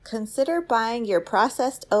consider buying your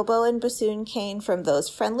processed oboe and bassoon cane from those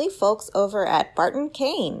friendly folks over at Barton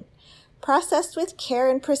Cane. Processed with care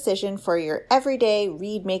and precision for your everyday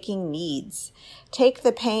reed-making needs. Take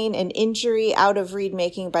the pain and injury out of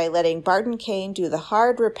reed-making by letting Barton Cane do the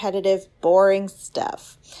hard, repetitive, boring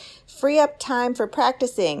stuff. Free up time for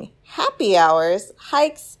practicing, happy hours,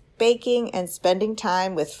 hikes, baking, and spending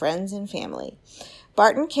time with friends and family.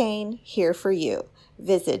 Barton Cane, here for you.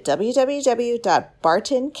 Visit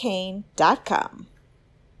www.bartoncane.com.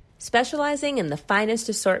 Specializing in the finest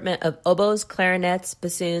assortment of oboes, clarinets,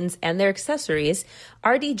 bassoons, and their accessories,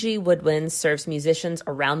 RDG Woodwinds serves musicians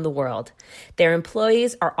around the world. Their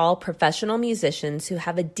employees are all professional musicians who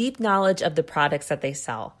have a deep knowledge of the products that they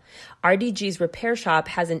sell. RDG's repair shop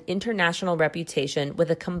has an international reputation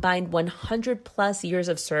with a combined 100 plus years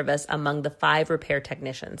of service among the 5 repair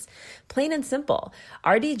technicians. Plain and simple,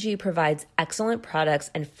 RDG provides excellent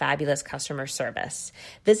products and fabulous customer service.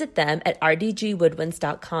 Visit them at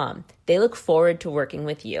rdgwoodwinds.com. They look forward to working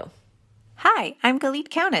with you. Hi, I'm Galit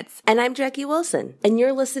Kaunitz. And I'm Jackie Wilson, and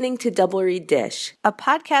you're listening to Double Reed Dish, a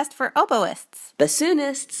podcast for oboists,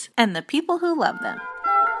 bassoonists, and the people who love them.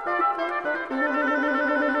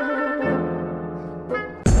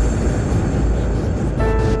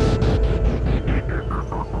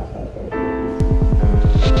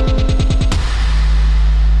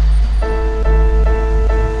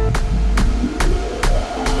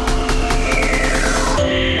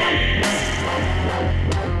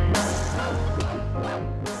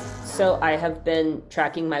 So I have been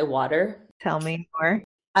tracking my water. Tell me more.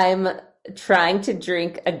 I'm trying to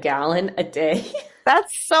drink a gallon a day.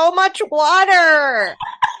 That's so much water.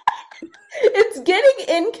 It's getting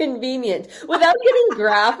inconvenient. Without getting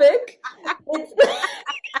graphic,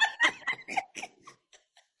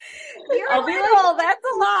 I'll be like, that's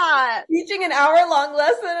a lot. Teaching an hour-long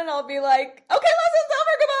lesson, and I'll be like, okay, lesson's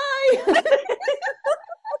over, goodbye.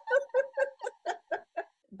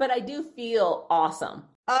 But I do feel awesome.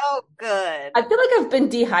 Oh, good. I feel like I've been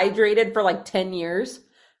dehydrated for like 10 years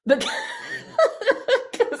because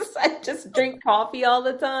I just drink coffee all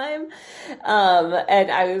the time. And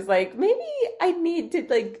I was like, maybe I need to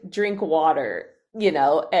like drink water,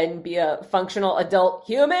 and be a functional adult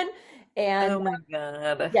human. And oh my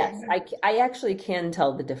God. Yes, I actually can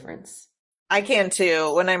tell the difference. I can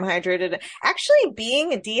too when I'm hydrated. Actually,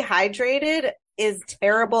 being dehydrated is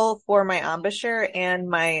terrible for my embouchure and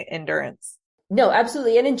my endurance. No,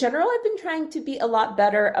 absolutely. And in general, I've been trying to be a lot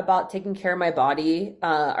better about taking care of my body.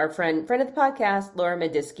 Our friend of the podcast, Laura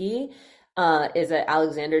Mediski, is an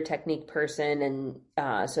Alexander Technique person. And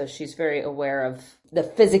so she's very aware of the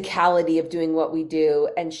physicality of doing what we do.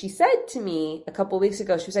 And she said to me a couple of weeks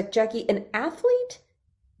ago, she was like, Jackie, an athlete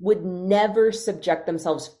would never subject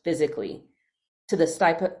themselves physically to the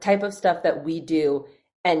type of stuff that we do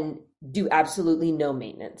and do absolutely no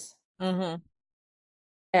maintenance. Mm-hmm.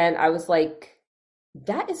 And I was like,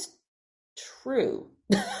 that is true.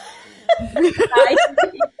 That's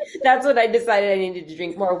what I decided I needed to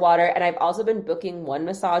drink more water. And I've also been booking 1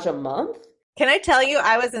 massage a month. Can I tell you,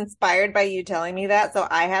 I was inspired by you telling me that. So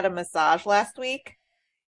I had a massage last week.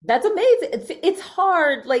 That's amazing. It's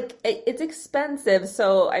hard. Like it's expensive.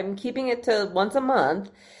 So I'm keeping it to once a month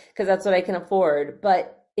because that's what I can afford.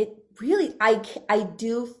 But it really, I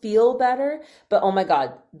do feel better, but oh my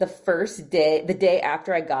God, the day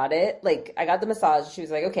after I got it, like I got the massage, she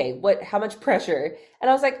was like, okay, how much pressure? And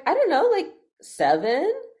I was like, I don't know, like 7.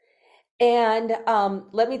 And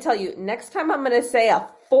let me tell you, next time I'm going to say a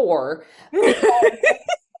 4.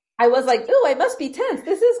 I was like, oh, I must be tense.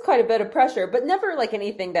 This is quite a bit of pressure, but never like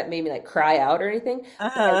anything that made me like cry out or anything.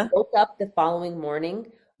 I woke up the following morning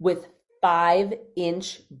with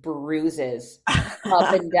 5-inch bruises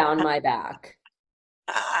up and down my back.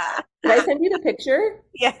 Did I send you the picture?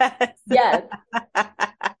 Yes. Yes.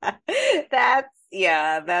 That's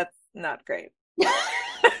not great.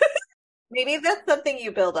 Maybe that's something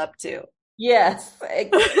you build up to. Yes.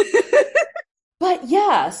 But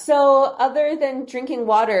yeah, so other than drinking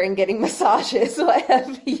water and getting massages, what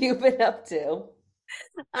have you been up to?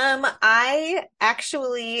 I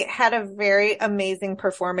actually had a very amazing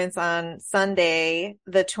performance on Sunday,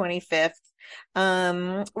 the 25th.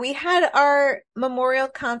 We had our memorial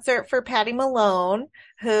concert for Patty Malone,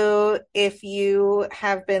 who, if you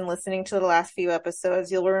have been listening to the last few episodes,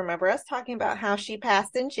 you'll remember us talking about how she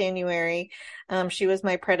passed in January. She was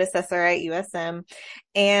my predecessor at USM,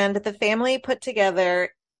 and the family put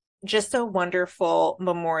together just a wonderful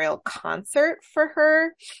memorial concert for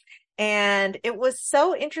her. And it was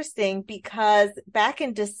so interesting because back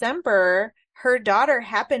in December, her daughter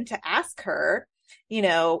happened to ask her,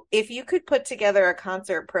 if you could put together a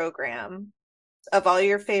concert program, of all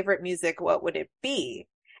your favorite music, what would it be?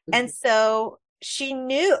 And Mhm. so she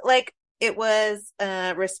knew, like, it was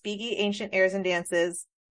Respighi Ancient Airs and Dances,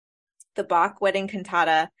 the Bach Wedding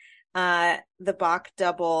Cantata, the Bach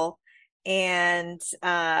Double, and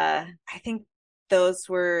I think those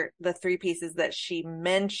were the three pieces that she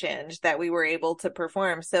mentioned that we were able to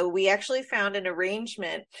perform. So we actually found an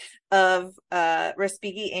arrangement of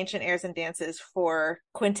Respighi Ancient Airs and Dances for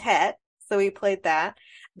quintet. So we played that.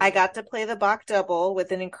 I got to play the Bach Double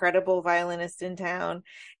with an incredible violinist in town.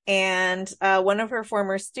 And one of her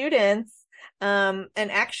former students, and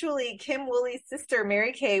actually Kim Woolley's sister,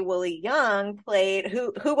 Mary Kay Woolley Young,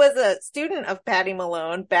 who was a student of Patty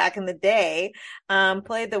Malone back in the day,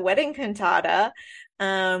 played the wedding cantata.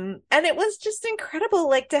 And it was just incredible,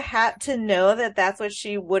 like to know that that's what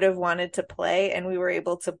she would have wanted to play, and we were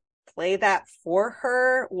able to play that for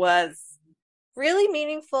her was really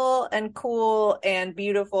meaningful and cool and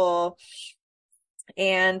beautiful.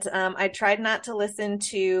 And I tried not to listen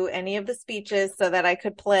to any of the speeches so that I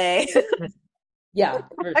could play. Yeah,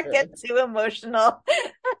 for I sure. get too emotional.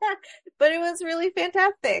 But it was really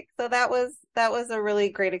fantastic. So that was a really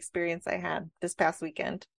great experience I had this past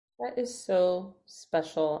weekend. That is so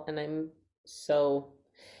special, and I'm so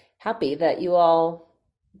happy that you all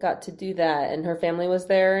got to do that, and her family was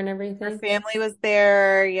there and Her everything. family was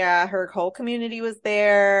there. Yeah, her whole community was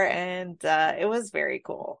there, and it was very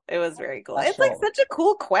cool. It was very cool. It's like Special. such a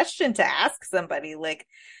cool question to ask somebody, like,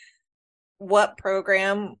 what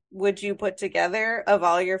program would you put together of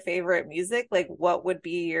all your favorite music? Like, what would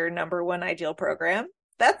be your number one ideal program?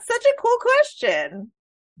 That's such a cool question.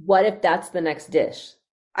 What if that's the next dish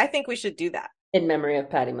I think we should do that. in memory of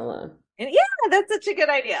Patty Malone? And yeah, that's such a good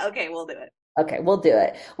idea. Okay, we'll do it. Okay, we'll do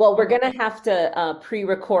it. Well, we're gonna have to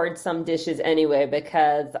pre-record some dishes anyway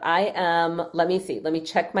because I am, let me see, let me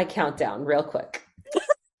check my countdown real quick.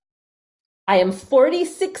 I am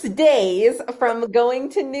 46 days from going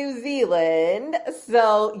to New Zealand.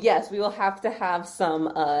 So, yes, we will have to have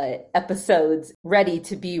some episodes ready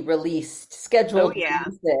to be released, Oh scheduled yeah.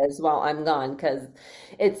 releases while I'm gone, because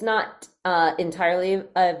it's not entirely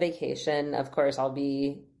a vacation. Of course, I'll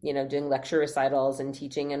be, doing lecture recitals and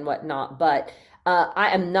teaching and whatnot, but I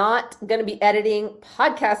am not going to be editing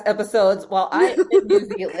podcast episodes while I am in New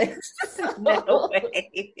Zealand. No So,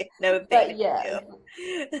 way. No, but thank yes.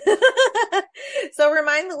 you. So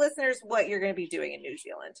remind the listeners what you're going to be doing in New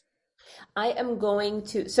Zealand. I am going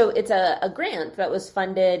to, so it's a grant that was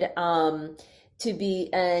funded to be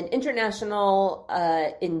an international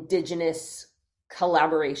Indigenous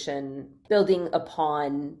collaboration building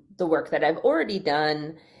upon the work that I've already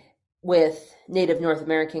done with Native North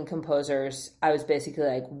American composers. I was basically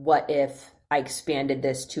like, what if I expanded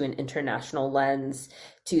this to an international lens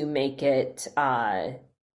to make it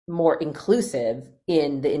more inclusive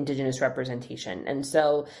in the Indigenous representation? And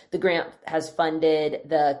so the grant has funded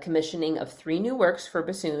the commissioning of 3 new works for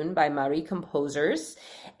bassoon by Maori composers.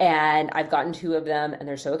 And I've gotten 2 of them, and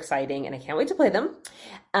they're so exciting, and I can't wait to play them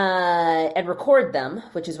and record them,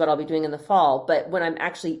 which is what I'll be doing in the fall. But when I'm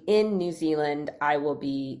actually in New Zealand, I will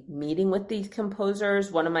be meeting with these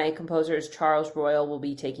composers. One of my composers, Charles Royal, will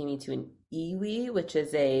be taking me to an iwi, which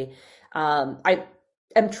is I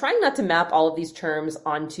am trying not to map all of these terms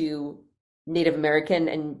onto Native American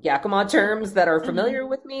and Yakima terms that are Hmm. familiar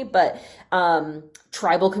with me, but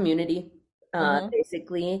tribal community, Hmm.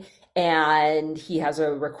 basically. And he has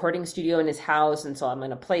a recording studio in his house, and so I'm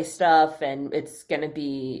gonna play stuff, and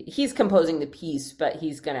he's composing the piece, but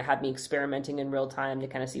he's gonna have me experimenting in real time to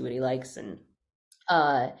kind of see what he likes. And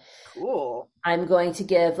uh, Cool. I'm going to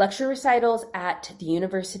give lecture recitals at the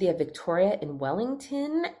University of Victoria in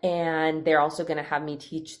Wellington, and they're also going to have me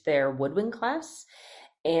teach their woodwind class.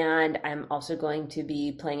 And I'm also going to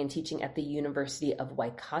be playing and teaching at the University of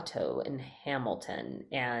Waikato in Hamilton.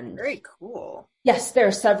 And Very cool. yes, there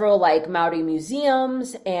are several like Maori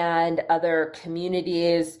museums and other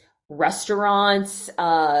communities, restaurants,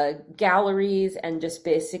 galleries, and just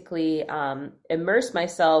basically immerse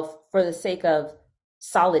myself for the sake of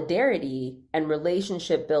solidarity and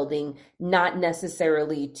relationship building, not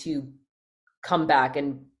necessarily to come back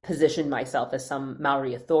and position myself as some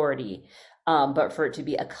Maori authority, but for it to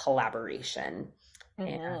be a collaboration.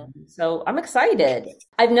 And Hmm. so I'm excited.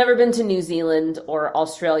 I've never been to New Zealand or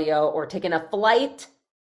Australia or taken a flight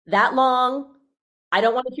that long. I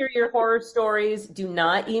don't want to hear your horror stories. Do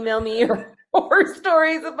not email me your horror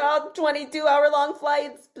stories about 22-hour long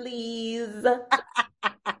flights, please.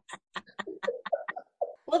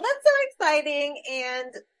 Well, that's so exciting,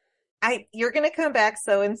 and you're going to come back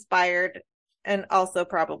so inspired and also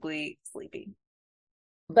probably sleepy.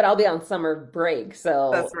 But I'll be on summer break, That's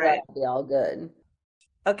so right. that'll be all good.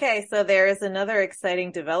 Okay, so there is another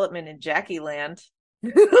exciting development in Jackie Land. A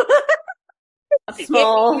If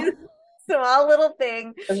small, you small little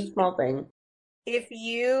thing. a small thing. If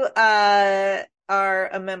you are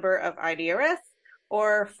a member of IDRS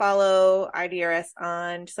or follow IDRS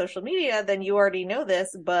on social media, then you already know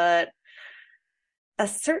this, but a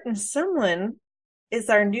certain someone is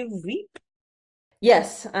our new Veep.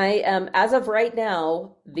 Yes, I am, as of right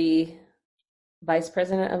now, the vice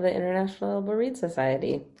president of the International Elbow Read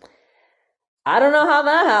Society. I don't know how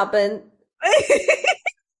that happened,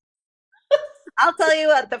 I'll tell you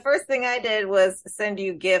what, the first thing I did was send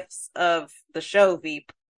you gifs of the show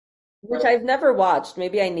Veep. which I've never watched.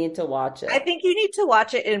 Maybe I need to watch I it. think you need to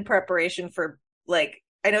watch it in preparation for like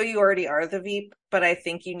I know you already are the Veep, but I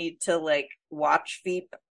think you need to like watch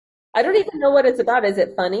Veep. I don't even know what it's about. Is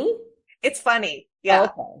it funny? It's funny. Oh, Yeah.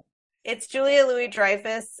 okay. It's Julia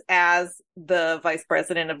Louis-Dreyfus as the Vice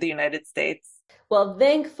President of the United States. Well,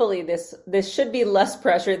 thankfully, this should be less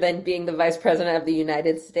pressure than being the vice president of the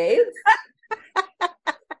United States.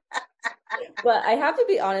 But I have to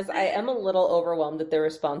be honest, I am a little overwhelmed with the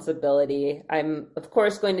responsibility. I'm, of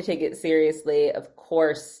course, going to take it seriously. Of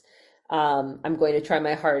course, I'm going to try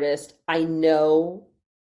my hardest. I know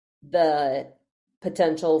the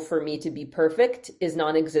potential for me to be perfect is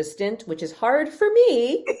non-existent, which is hard for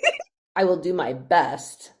me. I will do my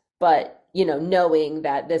best, but knowing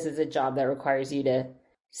that this is a job that requires you to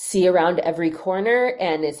see around every corner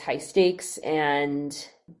and is high stakes and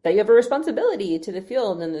that you have a responsibility to the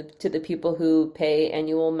field and to the people who pay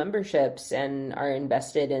annual memberships and are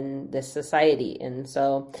invested in this society. And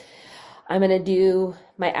so I'm going to do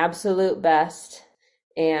my absolute best.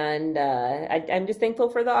 And I'm just thankful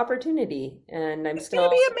for the opportunity. And I'm It's going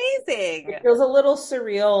to still, be amazing. it feels a little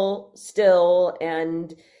surreal still.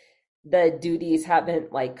 And the duties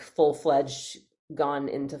haven't like full-fledged gone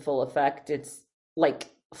into full effect. It's like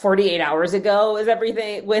 48 hours ago is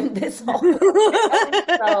everything when this all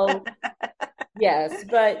happened. So yes,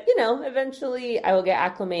 but eventually I will get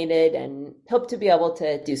acclimated and hope to be able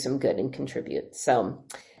to do some good and contribute. So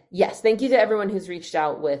yes, thank you to everyone who's reached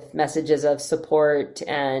out with messages of support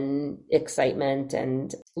and excitement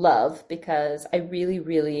and love because I really,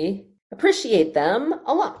 really appreciate them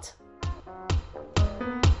a lot.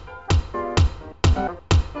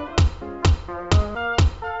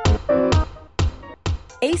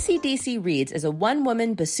 ACDC Reads is a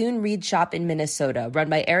one-woman bassoon reed shop in Minnesota run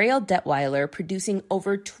by Ariel Detweiler, producing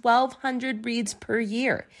over 1,200 reeds per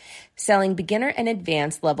year. Selling beginner and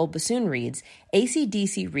advanced level bassoon reeds,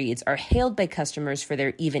 ACDC Reads are hailed by customers for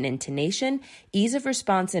their even intonation, ease of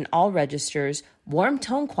response in all registers, warm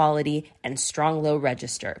tone quality, and strong low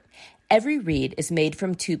register. Every reed is made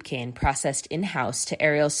from tube cane processed in-house to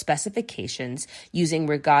Ariel's specifications using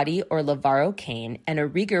Rigati or Lavaro cane and a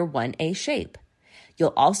Rieger 1A shape.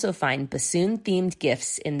 You'll also find bassoon-themed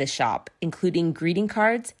gifts in the shop, including greeting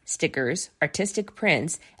cards, stickers, artistic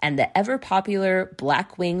prints, and the ever-popular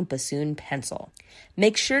Blackwing bassoon pencil.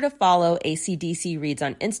 Make sure to follow ACDC Reads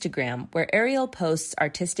on Instagram, where Ariel posts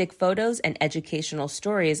artistic photos and educational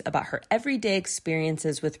stories about her everyday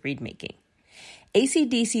experiences with reed making.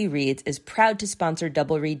 ACDC Reads is proud to sponsor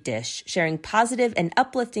Double Reed Dish, sharing positive and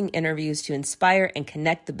uplifting interviews to inspire and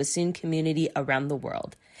connect the bassoon community around the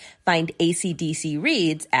world. Find ACDC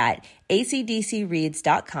Reads at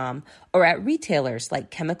acdcreads.com or at retailers like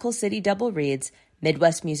Chemical City Double Reeds,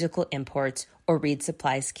 Midwest Musical Imports, or Reed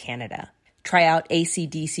Supplies Canada. Try out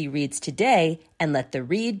ACDC Reads today and let the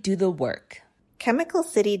reed do the work. Chemical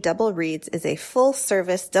City Double Reeds is a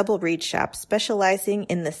full-service double reed shop specializing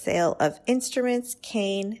in the sale of instruments,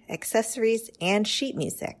 cane, accessories, and sheet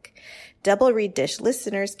music. Double Reed Dish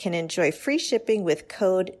listeners can enjoy free shipping with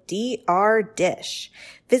code DRDISH.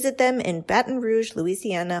 Visit them in Baton Rouge,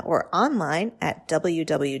 Louisiana, or online at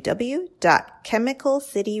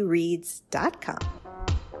www.chemicalcityreads.com.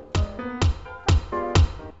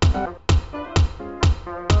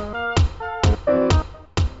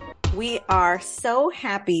 We are so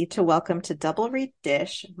happy to welcome to Double Reed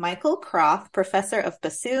Dish Michael Kroth, Professor of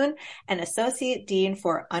Bassoon and Associate Dean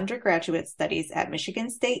for Undergraduate Studies at Michigan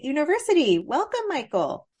State University. Welcome,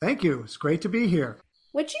 Michael. Thank you. It's great to be here.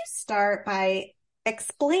 Would you start by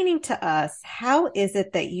explaining to us how is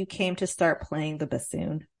it that you came to start playing the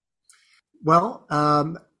bassoon? Well,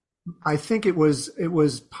 I think it was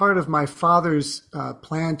part of my father's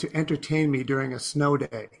plan to entertain me during a snow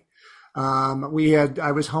day.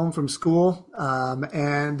 I was home from school,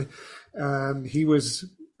 and he was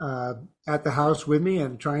at the house with me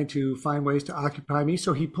and trying to find ways to occupy me.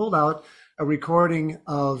 So he pulled out a recording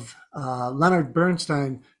of Leonard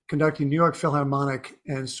Bernstein conducting New York Philharmonic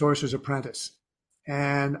and Sorcerer's Apprentice.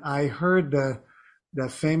 And I heard the the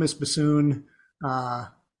famous bassoon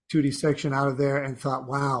tutti section out of there and thought,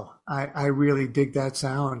 wow, I really dig that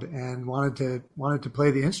sound and wanted to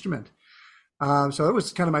play the instrument. So it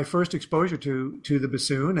was kind of my first exposure to the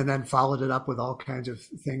bassoon, and then followed it up with all kinds of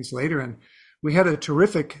things later. And we had a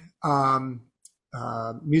terrific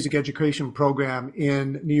music education program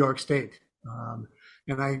in New York State.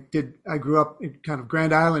 And I grew up in kind of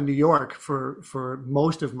Grand Island, New York for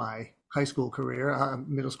most of my high school career,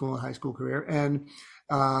 middle school and high school career. And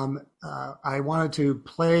I wanted to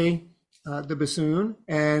play the bassoon,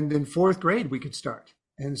 and in fourth grade we could start.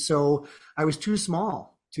 And so I was too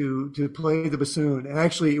small to play the bassoon. And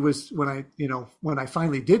actually, it was when I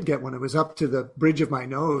finally did get one, it was up to the bridge of my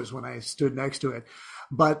nose when I stood next to it.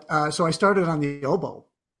 But so I started on the oboe,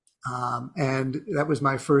 and that was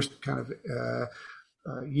my first kind of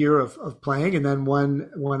year of playing. And then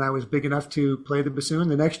when I was big enough to play the bassoon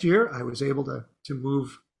the next year, I was able to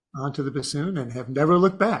move onto the bassoon and have never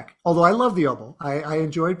looked back. Although I love the oboe. I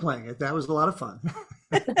enjoyed playing it. That was a lot of fun.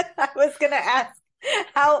 I was going to ask,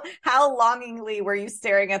 how longingly were you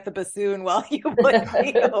staring at the bassoon while you played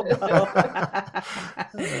the oboe?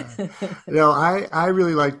 No, I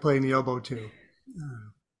really liked playing the oboe too.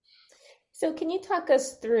 So can you talk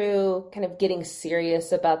us through kind of getting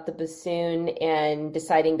serious about the bassoon and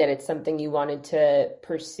deciding that it's something you wanted to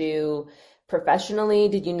pursue professionally?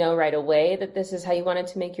 Did you know right away that this is how you wanted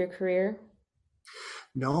to make your career?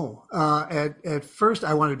 No. At first,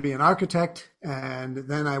 I wanted to be an architect, and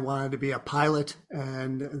then I wanted to be a pilot,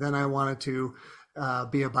 and then I wanted to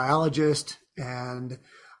be a biologist. And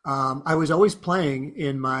I was always playing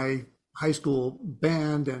in my high school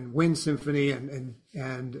band and wind symphony and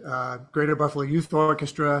Greater Buffalo Youth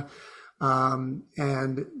Orchestra,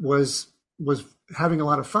 and was having a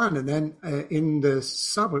lot of fun. And then in the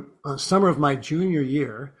summer of my junior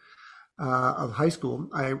year of high school,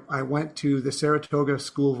 I went to the Saratoga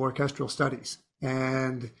School of Orchestral Studies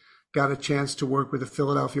and got a chance to work with the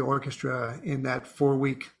Philadelphia Orchestra in that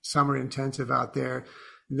 4-week summer intensive out there.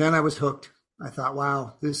 And then I was hooked. I thought,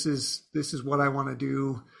 wow, this is what I want to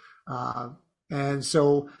do. And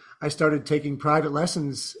so I started taking private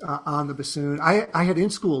lessons on the bassoon. I had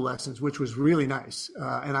in-school lessons, which was really nice.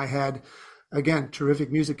 And I had, again,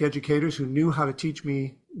 terrific music educators who knew how to teach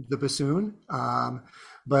me the bassoon.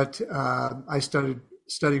 But I started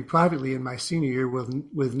studying privately in my senior year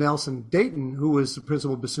with Nelson Dayton, who was the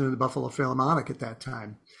principal bassoon of the Buffalo Philharmonic at that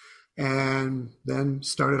time. And then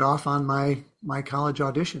started off on my college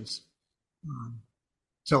auditions.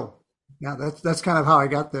 So yeah, that's kind of how I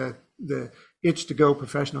got the itch to go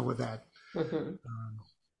professional with that. Mm-hmm.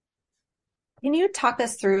 Can you talk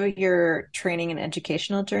us through your training and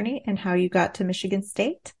educational journey and how you got to Michigan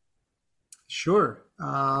State? Sure.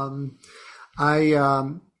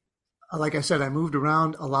 Like I said, I moved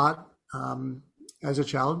around a lot as a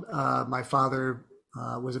child. My father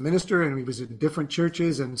was a minister, and he was in different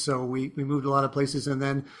churches, and so we moved a lot of places. And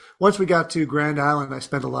then once we got to Grand Island, I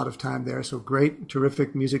spent a lot of time there. So great,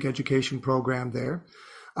 terrific music education program there.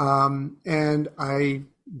 And I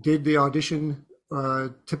did the audition,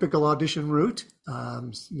 typical audition route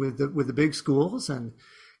with the big schools, and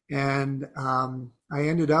I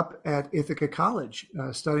ended up at Ithaca College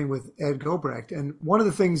studying with Ed Gobrecht. And one of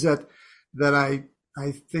the things that I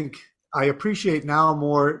think I appreciate now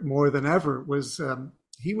more than ever was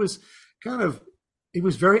he was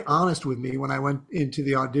very honest with me when I went into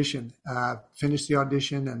the audition, finished the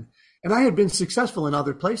audition, and I had been successful in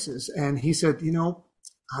other places. And he said,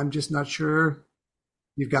 I'm just not sure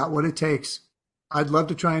you've got what it takes. I'd love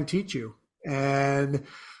to try and teach you. And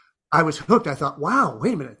I was hooked. I thought, wow,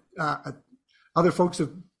 wait a minute. Other folks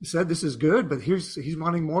have said this is good, but he's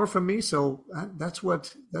wanting more from me. So that's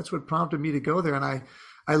what prompted me to go there. And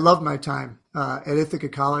I loved my time at Ithaca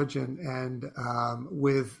College and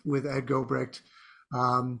with Ed Gobrecht.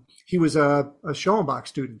 He was a Schoenbach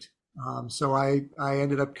student. So I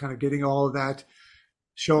ended up kind of getting all of that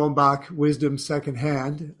Schoenbach wisdom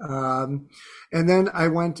secondhand. And then I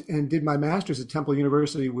went and did my master's at Temple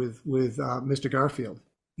University with Mr. Garfield.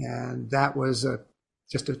 And that was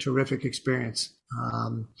just a terrific experience.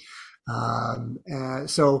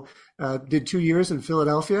 So did 2 years in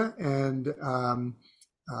Philadelphia, and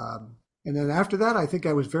then after that, I think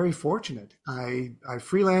I was very fortunate. I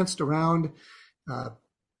freelanced around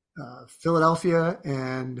Philadelphia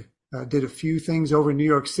and did a few things over in New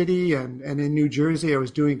York City and in New Jersey. I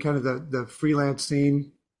was doing kind of the freelance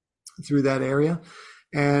scene through that area.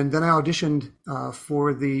 And then I auditioned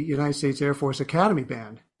for the United States Air Force Academy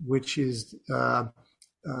Band, which is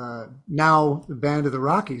now the Band of the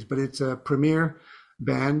Rockies, but it's a premier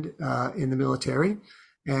band in the military,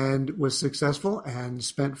 and was successful and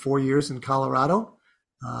spent 4 years in Colorado.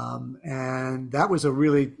 And that was a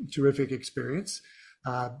really terrific experience.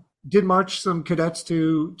 Did march some cadets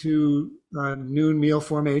to noon meal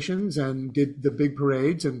formations and did the big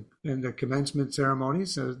parades and the commencement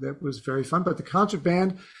ceremonies. So that was very fun. But the concert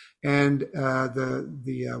band and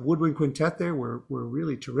the woodwind quintet there were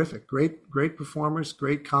really terrific. Great performers,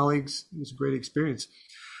 great colleagues. It was a great experience.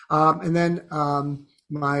 And then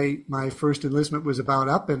my first enlistment was about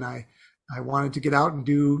up, and I wanted to get out and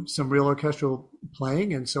do some real orchestral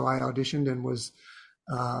playing, and so I auditioned and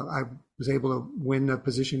I was able to win a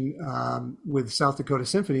position with South Dakota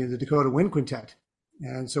Symphony in the Dakota Wind Quintet.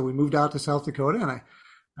 And so we moved out to South Dakota, and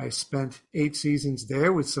I spent 8 seasons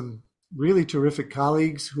there with some really terrific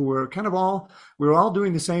colleagues who were we were all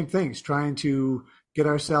doing the same things, trying to get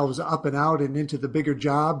ourselves up and out and into the bigger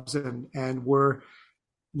jobs, and we're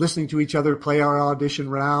listening to each other play our audition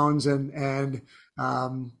rounds, and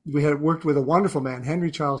we had worked with a wonderful man.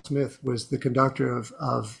 Henry Charles Smith was the conductor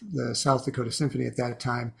of the South Dakota Symphony at that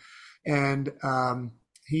time. And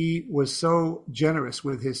he was so generous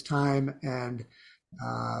with his time and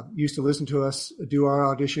used to listen to us do our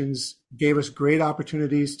auditions, gave us great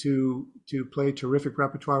opportunities to play terrific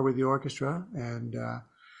repertoire with the orchestra. And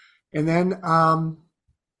then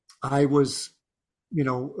I was,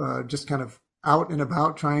 just kind of out and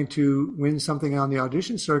about trying to win something on the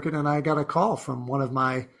audition circuit. And I got a call from one of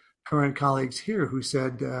my current colleagues here who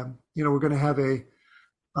said, we're going to have a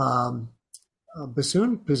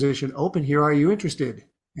bassoon position open here. Are you interested?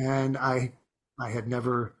 And I had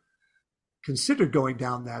never considered going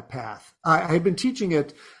down that path. I had been teaching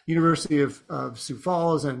at University of Sioux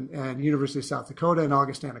Falls and University of South Dakota and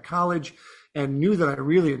Augustana College, and knew that I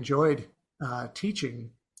really enjoyed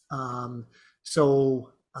teaching.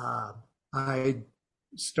 So I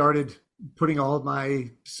started putting all of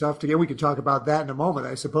my stuff together. We could talk about that in a moment,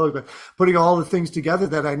 I suppose, but putting all the things together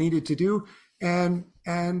that I needed to do, and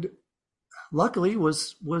luckily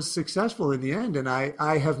was successful in the end. And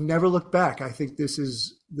I have never looked back. I think this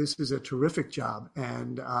is a terrific job,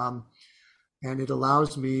 and it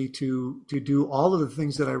allows me to do all of the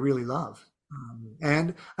things that I really love.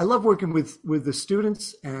 And I love working with the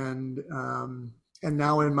students, and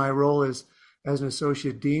now in my role as an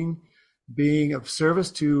associate dean, being of service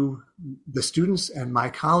to the students and my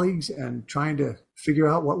colleagues, and trying to figure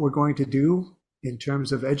out what we're going to do in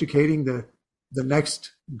terms of educating the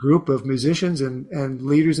next group of musicians and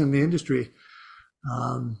leaders in the industry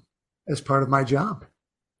as part of my job.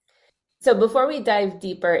 So before we dive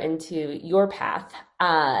deeper into your path,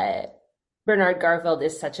 Bernard Garfield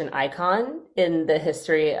is such an icon in the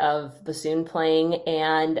history of bassoon playing,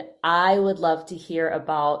 and I would love to hear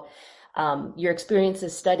about your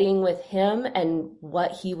experiences studying with him and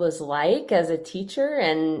what he was like as a teacher,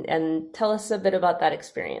 and tell us a bit about that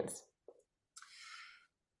experience.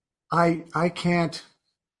 I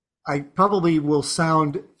probably will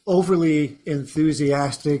sound overly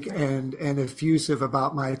enthusiastic and effusive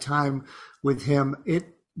about my time with him.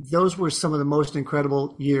 Those were some of the most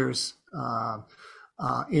incredible years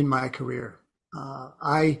in my career.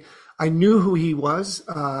 I knew who he was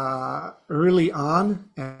early on,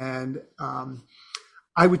 and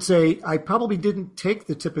I would say I probably didn't take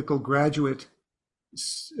the typical graduate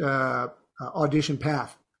audition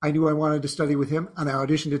path. I knew I wanted to study with him, and I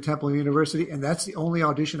auditioned at Temple University, and that's the only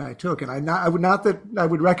audition I took. And I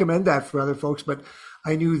would recommend that for other folks, but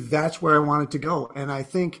I knew that's where I wanted to go. And I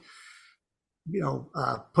think,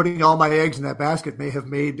 putting all my eggs in that basket may have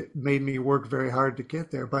made me work very hard to get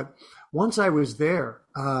there. But once I was there,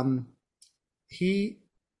 his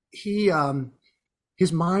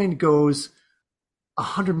mind goes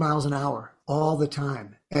 100 miles an hour all the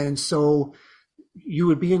time, and so you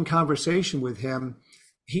would be in conversation with him.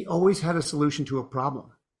 He always had a solution to a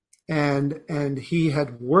problem, and he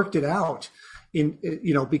had worked it out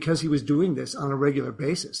because he was doing this on a regular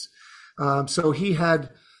basis. So he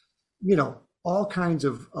had, all kinds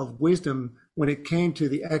of wisdom when it came to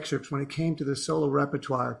the excerpts, when it came to the solo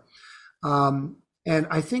repertoire. And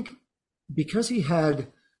I think because he had,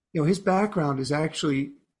 his background is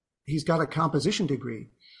actually, he's got a composition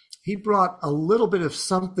degree. He brought a little bit of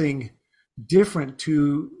something different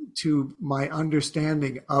to my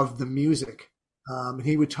understanding of the music.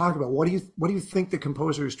 He would talk about, what do you think the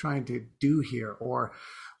composer is trying to do here? Or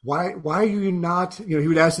why are you not, he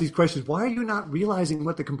would ask these questions. Why are you not realizing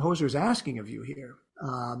what the composer is asking of you here?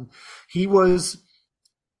 He was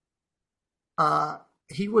a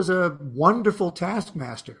wonderful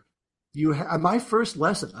taskmaster. My first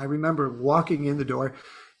lesson, I remember walking in the door,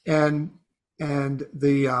 and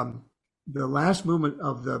the last movement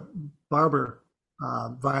of the Barber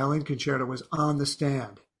violin concerto was on the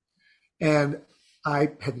stand, and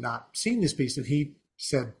I had not seen this piece, and he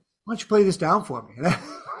said, "Why don't you play this down for me?" And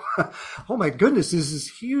oh my goodness, this is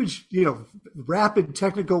huge, rapid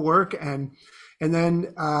technical work. And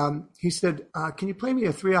then he said, "Can you play me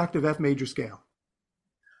a 3-octave F major scale?"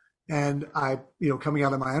 And I, coming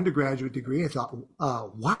out of my undergraduate degree, I thought,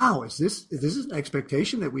 wow, is this an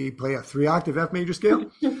expectation that we play a 3-octave F major scale?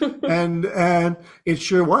 and it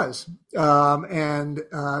sure was.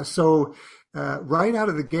 So right out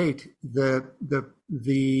of the gate, the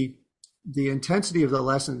intensity of the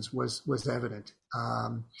lessons was evident.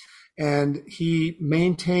 And he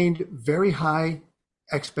maintained very high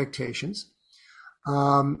expectations,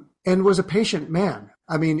 and was a patient man.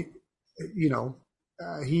 I mean,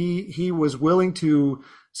 he was willing to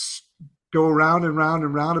go around and round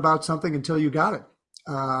and round about something until you got it.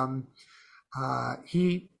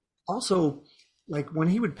 He also, like when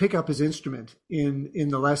he would pick up his instrument in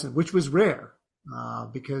the lesson, which was rare,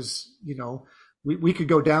 because we could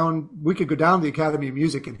go down to the Academy of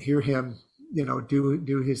Music and hear him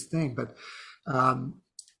do his thing. But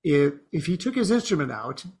if he took his instrument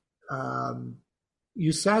out,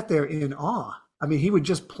 you sat there in awe. I mean, he would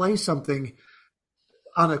just play something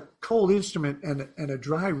on a cold instrument and a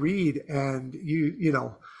dry reed, and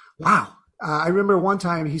wow. I remember one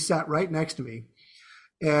time he sat right next to me,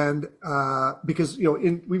 and because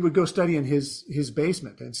we would go study in his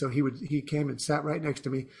basement, and so he came and sat right next to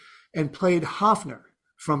me and played Hofner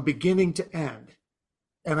from beginning to end.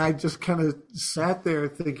 And I just kind of sat there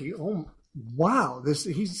thinking, oh wow,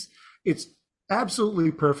 it's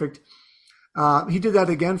absolutely perfect. He did that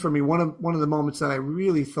again for me. One of the moments that I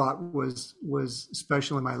really thought was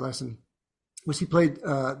special in my lesson was he played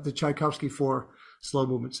the Tchaikovsky 4 slow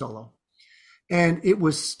movement solo, and it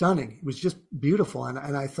was stunning. It was just beautiful, and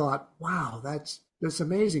I thought, wow, that's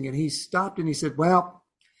amazing. And he stopped and he said, "Well,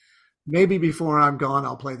 maybe before I'm gone,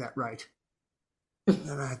 I'll play that right."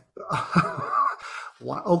 And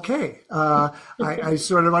okay, I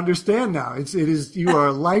sort of understand now. It is you are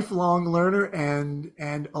a lifelong learner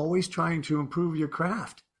and always trying to improve your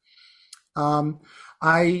craft.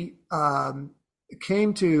 I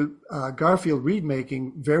came to Garfield reed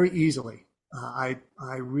making very easily. I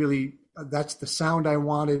really, that's the sound I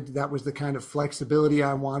wanted. That was the kind of flexibility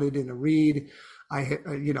I wanted in a reed.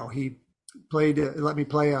 He played, let me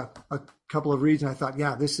play a couple of reeds, and I thought,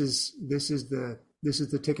 yeah, this is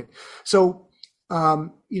the ticket. So.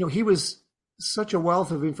 He was such a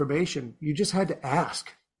wealth of information. You just had to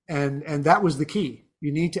ask, and that was the key.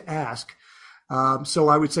 You need to ask. So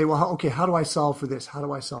I would say, well, okay, how do I solve for this? How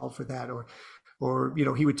do I solve for that? Or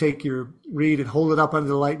he would take your reed and hold it up under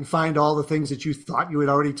the light and find all the things that you thought you had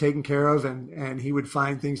already taken care of, and he would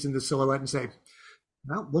find things in the silhouette and say,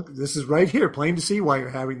 well, look, this is right here, plain to see why you're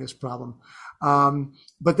having this problem.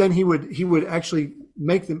 But then he would actually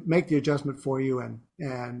make the adjustment for you and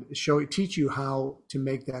teach you how to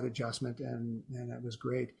make that adjustment, and that was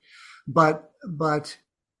great. But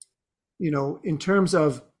in terms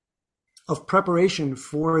of preparation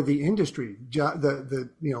for the industry,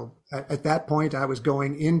 at that point I was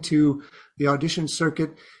going into the audition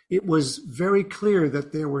circuit. It was very clear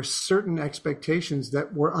that there were certain expectations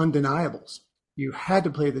that were undeniables. You had to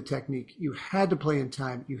play the technique. You had to play in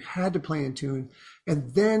time. You had to play in tune.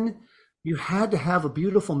 And then you had to have a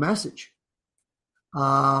beautiful message.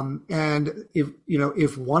 And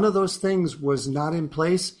if one of those things was not in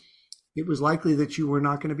place, it was likely that you were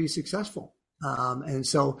not going to be successful. And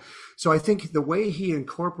so I think the way he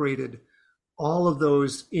incorporated all of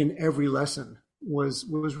those in every lesson was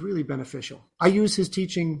really beneficial. I use his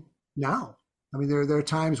teaching now. I mean, there are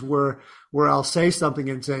times where I'll say something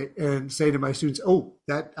and say to my students, "Oh,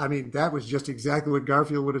 that was just exactly what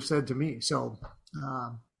Garfield would have said to me." So,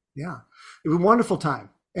 yeah, it was a wonderful time,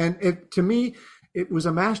 and to me, it was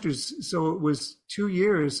a master's, so it was 2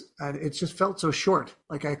 years, and it just felt so short.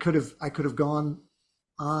 Like I could have gone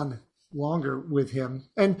on longer with him,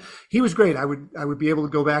 and he was great. I would be able to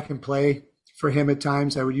go back and play for him at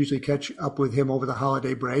times. I would usually catch up with him over the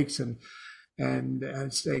holiday breaks and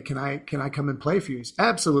say, can I come and play for you?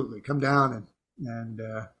 Absolutely, come down and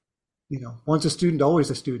once a student, always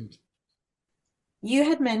a student. You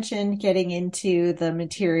had mentioned getting into the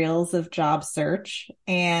materials of job search,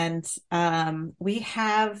 and we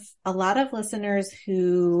have a lot of listeners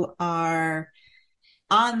who are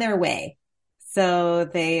on their way. So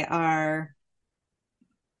they are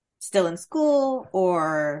still in school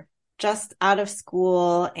or just out of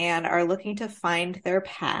school and are looking to find their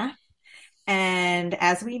path. And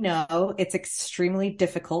as we know, it's extremely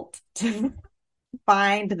difficult to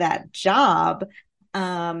find that job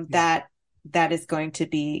that that is going to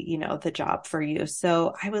be, the job for you.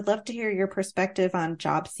 So I would love to hear your perspective on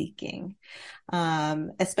job seeking,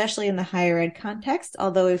 especially in the higher ed context.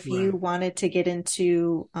 Although if you Right. wanted to get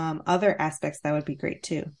into other aspects, that would be great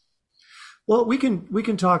too. Well, we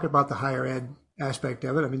can talk about the higher ed aspect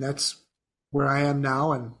of it. I mean, that's where I am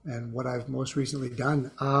now and what I've most recently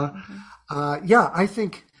done. Mhm. Yeah, I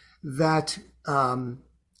think that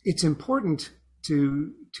it's important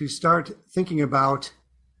to start thinking about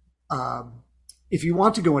um, if you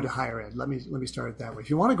want to go into higher ed. Let me start it that way. If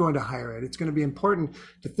you want to go into higher ed, it's going to be important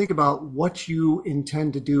to think about what you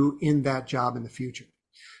intend to do in that job in the future.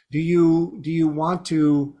 Do you want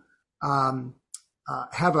to um,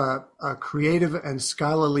 have a creative and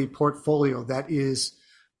scholarly portfolio that is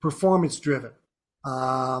performance driven?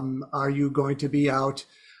 Are you going to be out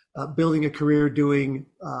building a career doing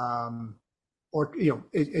or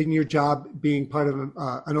in your job being part of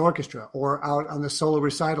an orchestra, or out on the solo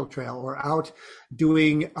recital trail, or out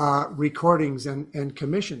doing recordings and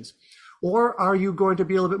commissions? Or are you going to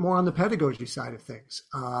be a little bit more on the pedagogy side of things,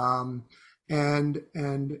 and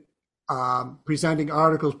presenting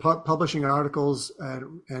articles, publishing articles,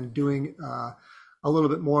 and doing a little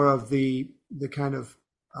bit more of the kind of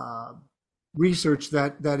uh, research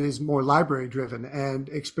that is more library driven and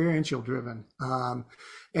experiential driven.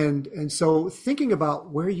 And so thinking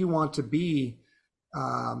about where you want to be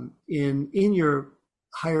in your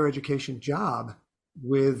higher education job,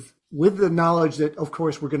 with the knowledge that, of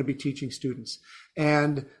course, we're going to be teaching students,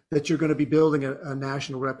 and that you're going to be building a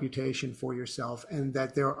national reputation for yourself, and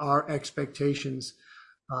that there are expectations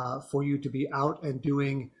for you to be out and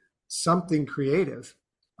doing something creative.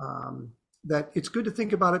 That it's good to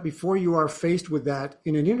think about it before you are faced with that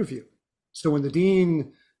in an interview. So when the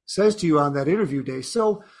dean says to you on that interview day,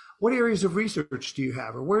 so what areas of research do you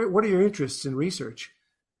have, or what are your interests in research?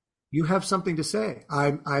 You have something to say.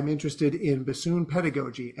 I'm interested in bassoon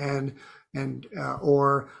pedagogy,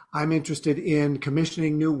 or I'm interested in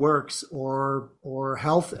commissioning new works, or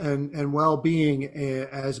health and well-being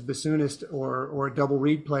as a bassoonist, or a double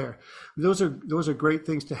reed player. Those are great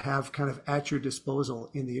things to have kind of at your disposal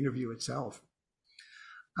in the interview itself.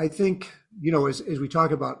 I think, as we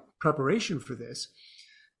talk about preparation for this,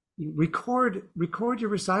 record your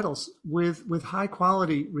recitals with high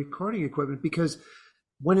quality recording equipment, because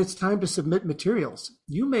when it's time to submit materials,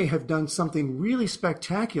 you may have done something really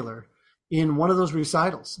spectacular in one of those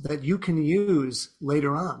recitals that you can use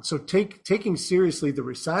later on. So taking seriously the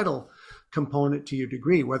recital component to your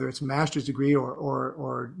degree, whether it's master's degree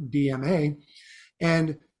or DMA,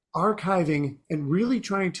 and archiving and really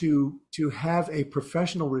trying to have a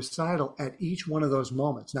professional recital at each one of those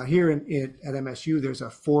moments. Now here at MSU, there's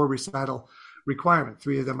a 4 recital requirement.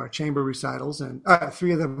 3 of them are chamber recitals, and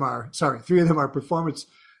 3 of them are performance,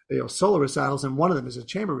 solo recitals, and 1 of them is a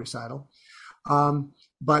chamber recital.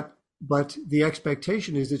 But the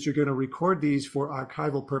expectation is that you're going to record these for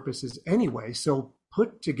archival purposes anyway. So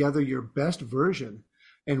put together your best version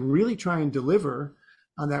and really try and deliver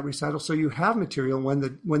on that recital, so you have material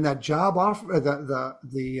when that job offer,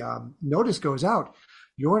 the notice goes out.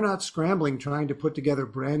 You're not scrambling trying to put together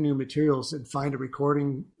brand new materials and find a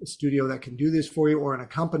recording studio that can do this for you, or an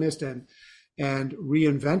accompanist, and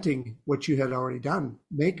reinventing what you had already done.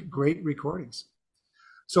 Make great recordings.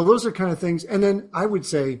 So those are kind of things. And then I would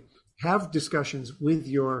say have discussions with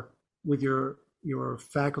your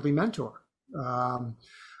faculty mentor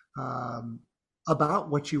about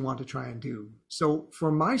what you want to try and do. So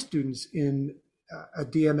for my students in a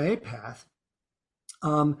DMA path,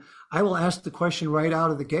 I will ask the question right out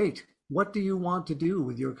of the gate: what do you want to do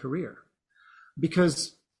with your career?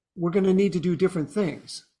 Because we're going to need to do different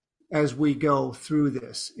things as we go through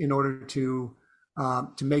this in order to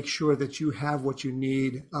make sure that you have what you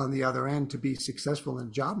need on the other end to be successful in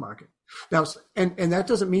the job market. Now, and that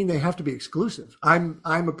doesn't mean they have to be exclusive. I'm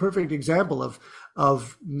a perfect example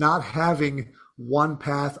of not having one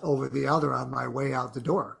path over the other on my way out the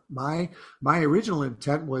door. My original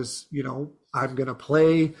intent was, I'm going to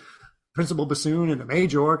play principal bassoon in a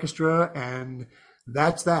major orchestra, and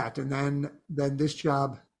that's that. And then this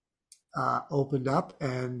job opened up,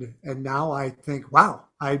 and now I think, wow,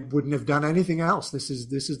 I wouldn't have done anything else. This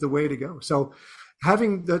is the way to go. So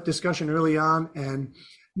having the discussion early on, and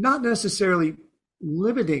not necessarily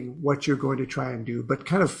limiting what you're going to try and do, but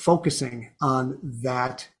kind of focusing on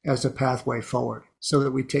that as a pathway forward, so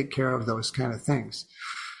that we take care of those kind of things.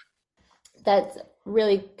 That's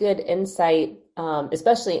really good insight,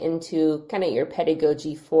 especially into kind of your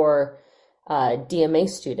pedagogy for DMA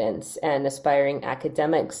students and aspiring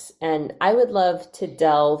academics. And I would love to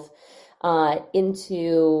delve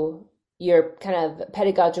into your kind of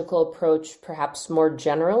pedagogical approach, perhaps more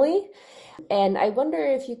generally. And I wonder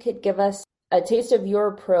if you could give us a taste of your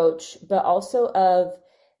approach, but also of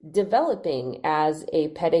developing as a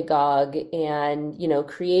pedagogue and,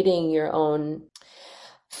 creating your own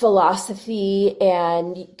philosophy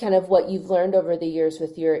and kind of what you've learned over the years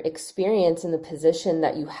with your experience in the position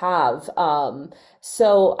that you have.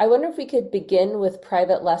 So I wonder if we could begin with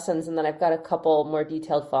private lessons, and then I've got a couple more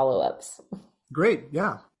detailed follow-ups. Great.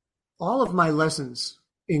 Yeah. All of my lessons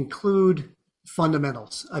include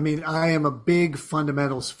fundamentals. I mean, I am a big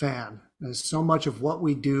fundamentals fan. And so much of what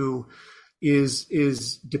we do is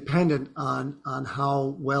dependent on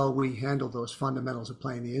how well we handle those fundamentals of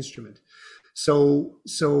playing the instrument. So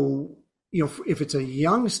if it's a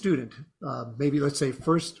young student, maybe let's say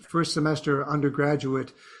first semester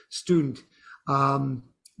undergraduate student,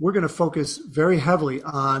 we're going to focus very heavily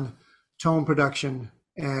on tone production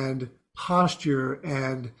and posture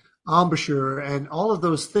and embouchure and all of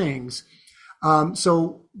those things.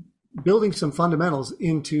 So building some fundamentals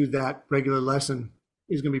into that regular lesson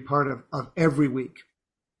is going to be part of every week.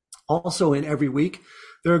 Also in every week,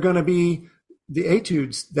 there are going to be the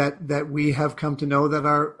etudes that we have come to know that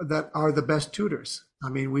are the best tutors. I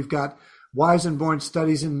mean, we've got Weisenborn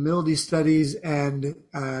studies and Mildy studies and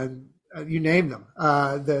you name them.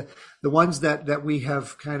 The ones that we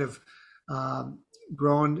have kind of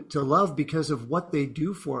grown to love because of what they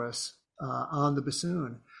do for us on the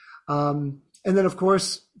bassoon. And then, of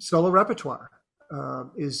course, solo repertoire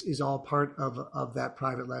is all part of that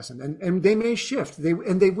private lesson. And they may shift,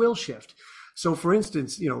 they will shift. So, for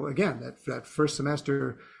instance, again, that first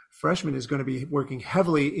semester freshman is going to be working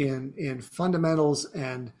heavily in fundamentals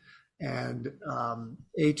and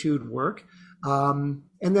etude work. And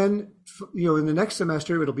then, in the next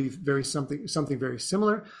semester, it'll be something very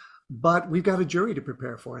similar. But we've got a jury to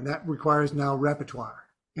prepare for, and that requires now repertoire.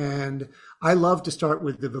 And I love to start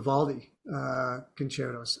with the Vivaldi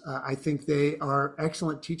concertos. I think they are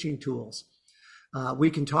excellent teaching tools. We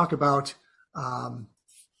can talk about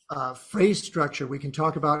phrase structure, we can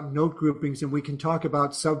talk about note groupings, and we can talk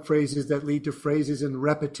about subphrases that lead to phrases and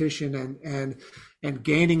repetition and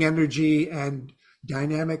gaining energy and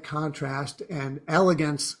dynamic contrast and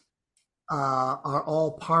elegance. Are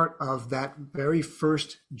all part of that very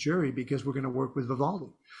first jury because we're going to work with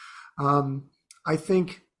Vivaldi. I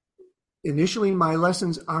think initially my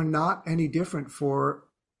lessons are not any different for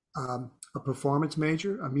a performance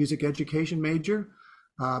major, a music education major,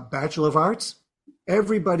 Bachelor of Arts.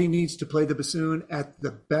 Everybody needs to play the bassoon at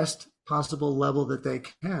the best possible level that they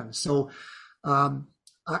can. So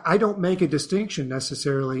I don't make a distinction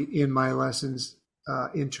necessarily in my lessons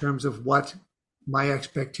in terms of what my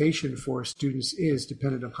expectation for students is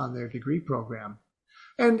dependent upon their degree program.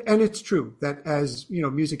 And it's true that as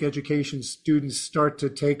music education students start to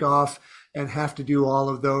take off and have to do all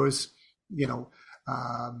of those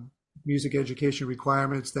music education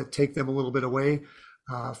requirements that take them a little bit away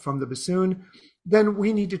from the bassoon, then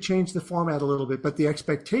we need to change the format a little bit. But the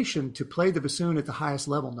expectation to play the bassoon at the highest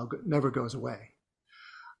level never goes away.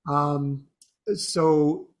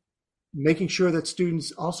 So making sure that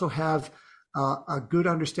students also have a good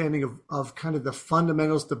understanding of kind of the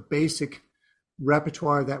fundamentals, the basic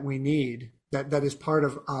repertoire that we need, that is part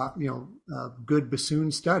of good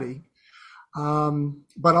bassoon study,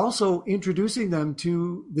 but also introducing them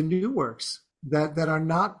to the new works that are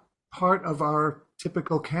not part of our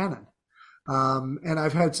typical canon. And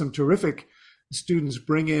I've had some terrific students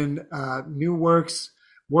bring in new works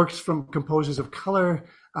from composers of color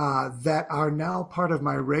that are now part of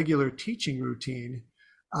my regular teaching routine.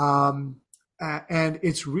 And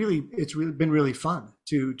it's really been really fun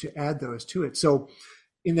to add those to it. So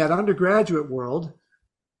in that undergraduate world,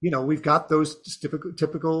 we've got those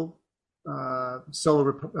typical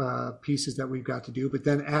solo pieces that we've got to do, but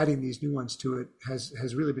then adding these new ones to it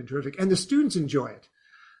has really been terrific. And the students enjoy it.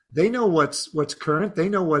 They know what's current. They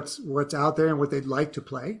know what's out there and what they'd like to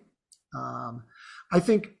play. I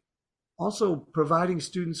think also providing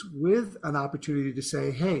students with an opportunity to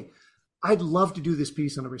say, hey, I'd love to do this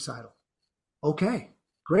piece on a recital. Okay,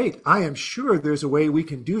 great. I am sure there's a way we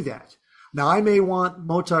can do that. Now, I may want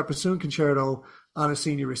Mozart Bassoon Concerto on a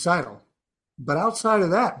senior recital, but outside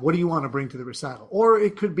of that, what do you want to bring to the recital? Or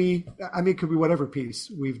it could be whatever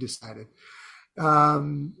piece we've decided.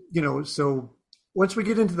 So once we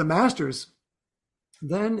get into the masters,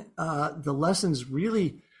 then the lessons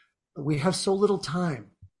really, we have so little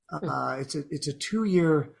time. It's a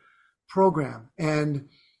 2-year program, and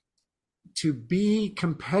to be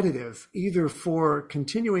competitive, either for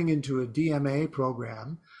continuing into a DMA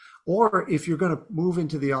program, or if you're going to move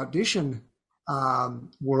into the audition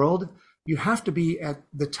world, you have to be at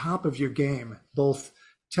the top of your game, both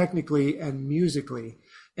technically and musically.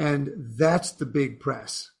 And that's the big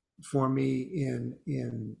press for me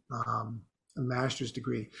in a master's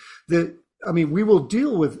degree. We will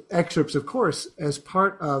deal with excerpts, of course, as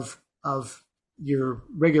part of your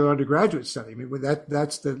regular undergraduate study. I mean,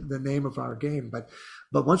 that's the name of our game. But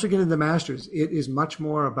once we get into the master's, it is much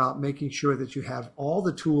more about making sure that you have all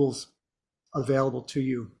the tools available to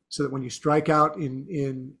you, so that when you strike out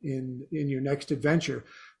in your next adventure,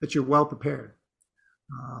 that you're well prepared.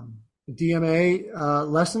 DMA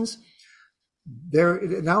lessons, there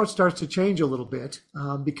now it starts to change a little bit,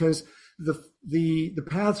 because the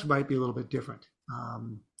paths might be a little bit different.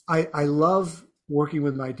 I love working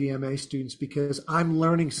with my DMA students because I'm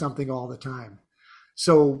learning something all the time.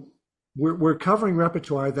 So we're covering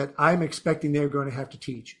repertoire that I'm expecting they're going to have to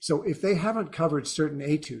teach. So if they haven't covered certain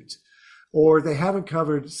etudes, or they haven't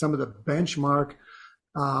covered some of the benchmark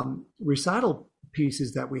recital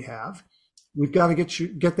pieces that we have, we've got to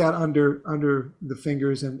get that under the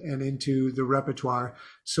fingers and into the repertoire,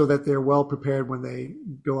 so that they're well prepared when they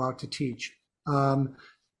go out to teach.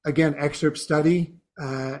 Again, excerpt study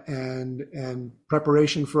and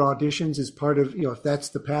preparation for auditions is part of, if that's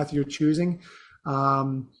the path you're choosing.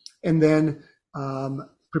 And then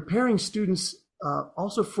preparing students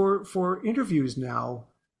also for interviews now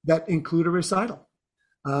that include a recital.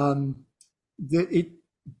 A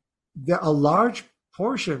large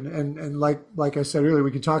portion, and like I said earlier, we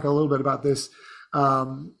can talk a little bit about this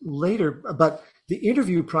later, but the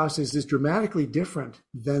interview process is dramatically different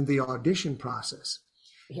than the audition process.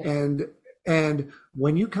 Yeah. And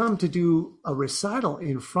when you come to do a recital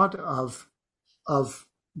in front of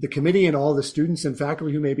the committee and all the students and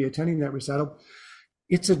faculty who may be attending that recital,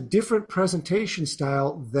 it's a different presentation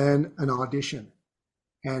style than an audition.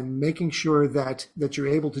 And making sure that you're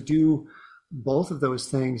able to do both of those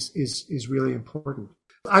things is really important.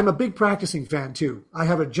 I'm a big practicing fan too. I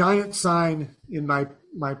have a giant sign in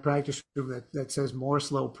my practice room that says more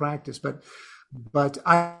slow practice, but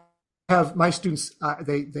I have my students,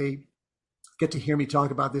 they get to hear me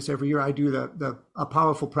talk about this every year. I do a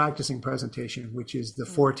powerful practicing presentation, which is the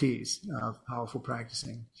 4 T's of powerful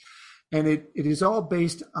practicing. And it is all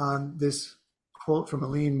based on this quote from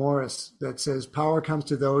Aline Morris that says, power comes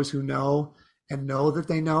to those who know and know that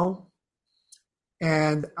they know.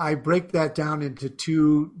 And I break that down into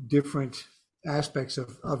 2 different aspects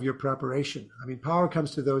of your preparation. I mean, power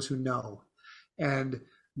comes to those who know, and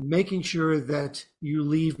making sure that you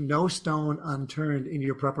leave no stone unturned in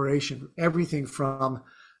your preparation. Everything from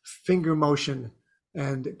finger motion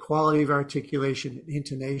and quality of articulation,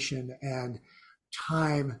 intonation, and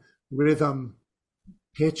time, rhythm,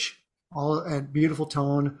 pitch, and beautiful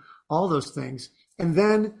tone, all those things. And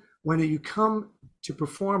then when you come to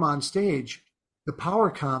perform on stage, the power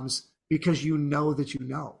comes because you know that you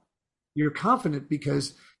know. You're confident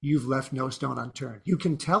because you've left no stone unturned. You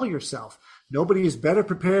can tell yourself, nobody is better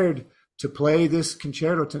prepared to play this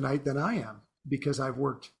concerto tonight than I am, because I've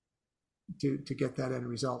worked to get that end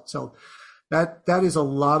result. So that is a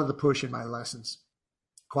lot of the push in my lessons.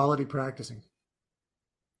 Quality practicing.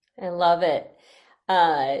 I love it.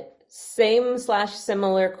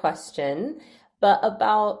 Same/similar question, but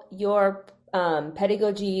about your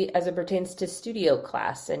pedagogy as it pertains to studio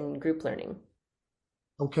class and group learning.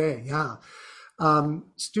 Okay, yeah.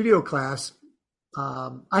 Studio class,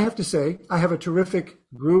 I have to say, I have a terrific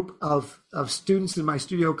group of students in my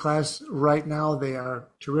studio class right now. They are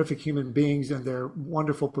terrific human beings, and they're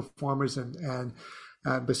wonderful performers and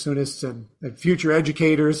bassoonists and future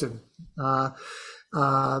educators.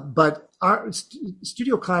 But our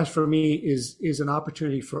studio class for me is an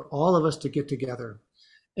opportunity for all of us to get together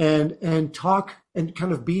and talk and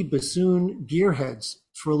kind of be bassoon gearheads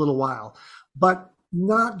for a little while, but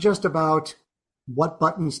not just about what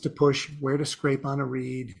buttons to push, where to scrape on a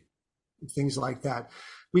reed, things like that.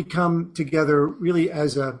 We come together really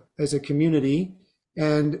as a community,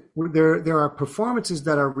 and there are performances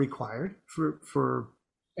that are required for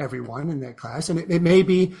everyone in that class. And it may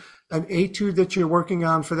be an etude that you're working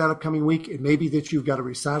on for that upcoming week. It may be that you've got a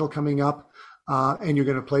recital coming up, and you're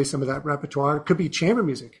going to play some of that repertoire. It could be chamber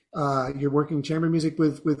music. You're working chamber music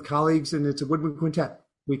with colleagues, and it's a woodwind quintet.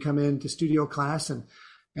 We come into studio class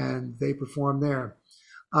and they perform there.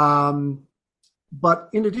 But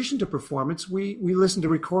in addition to performance, we listen to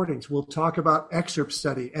recordings. We'll talk about excerpt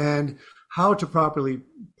study and how to properly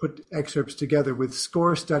put excerpts together with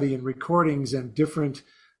score study and recordings and different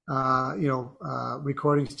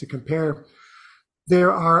recordings to compare.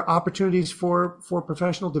 There are opportunities for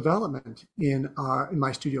professional development in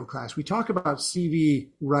my studio class. We talk about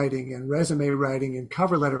CV writing and resume writing and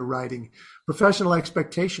cover letter writing, professional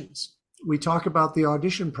expectations. We talk about the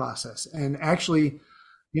audition process, and actually,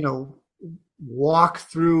 walk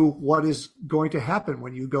through what is going to happen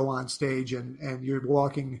when you go on stage and you're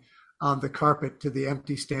walking on the carpet to the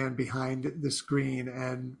empty stand behind the screen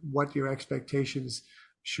and what your expectations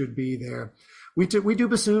should be there. We do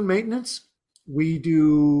bassoon maintenance. We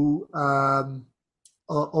do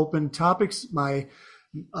open topics. My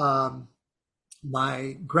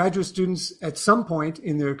graduate students at some point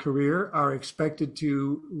in their career are expected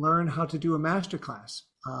to learn how to do a master class.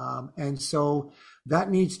 And so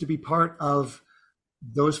that needs to be part of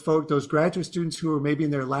those graduate students who are maybe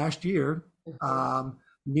in their last year,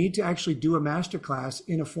 need to actually do a master class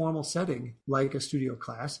in a formal setting, like a studio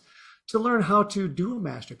class, to learn how to do a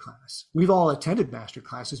master class. We've all attended master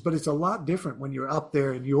classes, but it's a lot different when you're up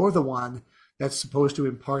there and you're the one that's supposed to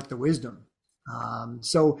impart the wisdom.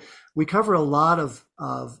 So we cover a lot of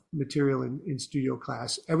material in studio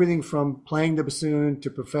class, everything from playing the bassoon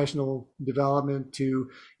to professional development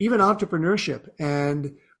to even entrepreneurship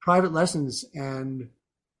and private lessons and,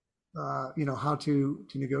 how to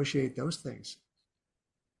negotiate those things.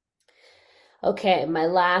 Okay, my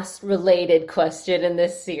last related question in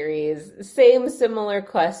this series, same similar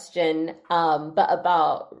question, but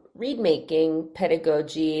about read making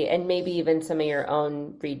pedagogy and maybe even some of your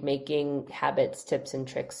own read making habits, tips, and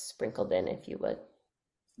tricks sprinkled in, if you would.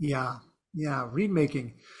 Yeah, read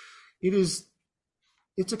making. It's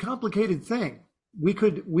a complicated thing. We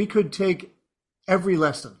could take every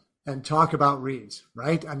lesson and talk about reads,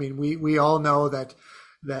 right? I mean, we all know that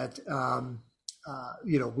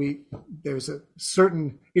there's a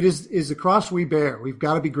certain, it is a cross we bear. We've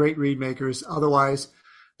got to be great reed makers. Otherwise,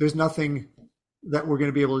 there's nothing that we're going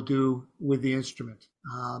to be able to do with the instrument.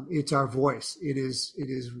 It's our voice. It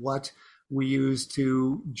is what we use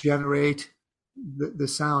to generate the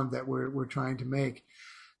sound that we're trying to make.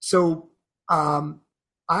 So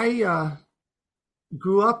I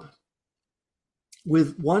grew up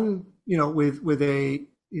with one, with a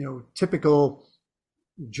typical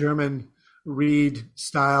German reed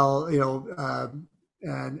style,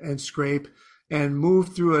 and scrape, and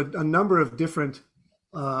moved through a number of different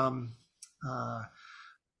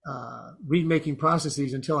reed making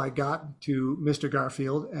processes until I got to Mr.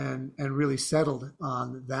 Garfield and really settled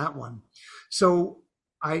on that one. So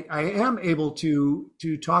I am able to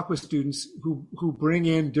talk with students who bring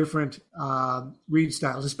in different reed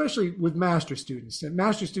styles, especially with master students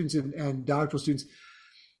and doctoral students.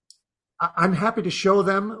 I'm happy to show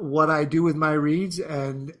them what I do with my reeds,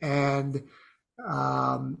 and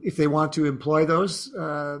if they want to employ those,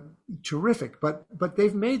 terrific. But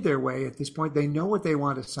they've made their way at this point. They know what they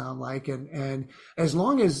want to sound like, and as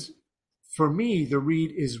long as, for me, the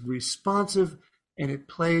reed is responsive and it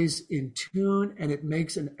plays in tune and it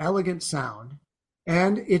makes an elegant sound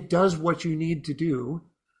and it does what you need to do,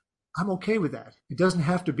 I'm okay with that. It doesn't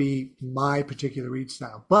have to be my particular reed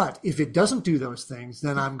style. But if it doesn't do those things,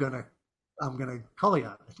 then I'm gonna call you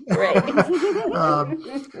on it. Right.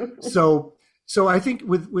 So I think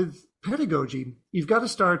with pedagogy, you've got to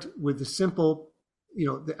start with the simple,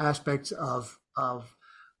 the aspects of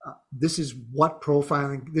this is what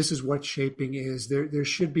profiling, this is what shaping is. There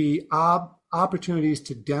should be opportunities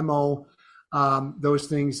to demo those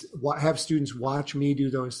things. Have students watch me do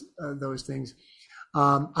those things.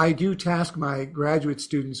 I do task my graduate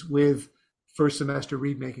students with first semester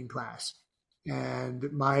reed making class.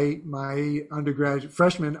 And my undergraduate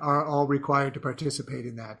freshmen are all required to participate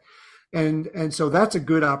in that. And so that's a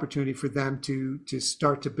good opportunity for them to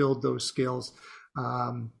start to build those skills.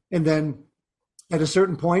 And then at a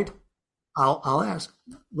certain point, I'll ask,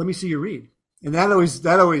 let me see your reed. And that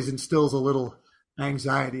always instills a little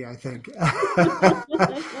anxiety, I think.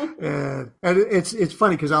 and it's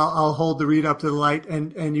funny because I'll hold the reed up to the light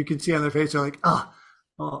and you can see on their face, they're like,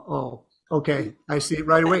 oh. Okay, I see it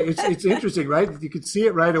right away. It's interesting, right? You could see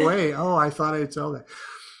it right away. Oh, I thought I'd saw that.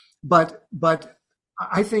 But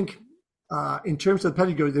I think in terms of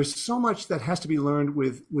pedagogy, there's so much that has to be learned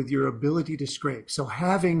with your ability to scrape. So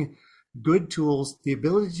having good tools, the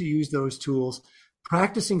ability to use those tools,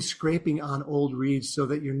 practicing scraping on old reeds so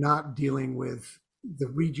that you're not dealing with the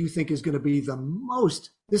reed you think is going to be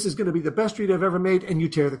this is going to be the best reed I've ever made, and you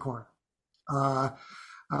tear the corner.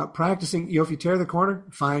 Practicing, if you tear the corner,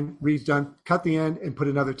 fine, reed's done, cut the end and put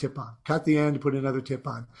another tip on. Cut the end, put another tip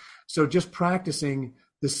on. So just practicing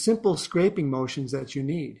the simple scraping motions that you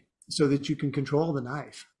need so that you can control the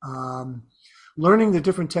knife. Learning the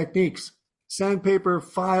different techniques, sandpaper,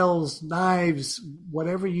 files, knives,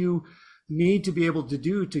 whatever you need to be able to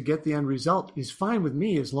do to get the end result is fine with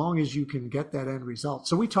me as long as you can get that end result.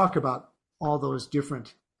 So we talk about all those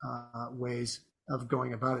different ways of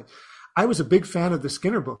going about it. I was a big fan of the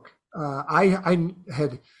Skinner book. I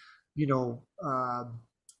had,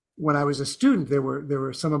 when I was a student, there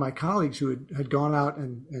were some of my colleagues who had gone out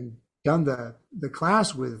and done the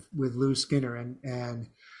class with Lou Skinner, and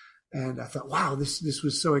I thought, wow, this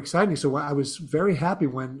was so exciting. So I was very happy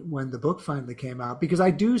when the book finally came out, because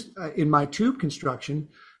I do in my tube construction,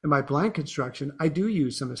 in my blank construction, I do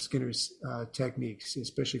use some of Skinner's techniques,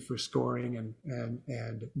 especially for scoring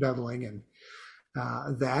and beveling and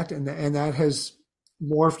that has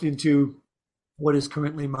morphed into what is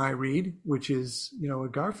currently my reed, which is a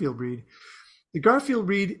Garfield reed. The Garfield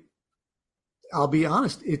reed, I'll be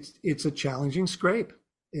honest, it's a challenging scrape.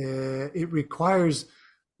 It requires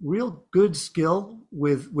real good skill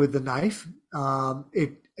with the knife.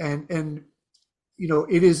 It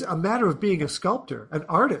is a matter of being a sculptor, an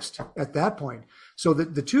artist at that point. So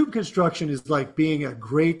the tube construction is like being a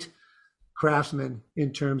great craftsman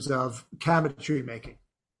in terms of cabinetry making.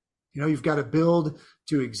 You've got to build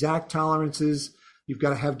to exact tolerances. You've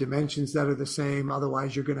got to have dimensions that are the same.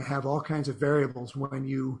 Otherwise, you're going to have all kinds of variables when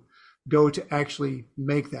you go to actually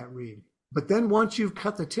make that reed. But then once you've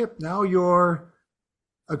cut the tip, now you're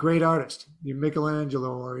a great artist. You're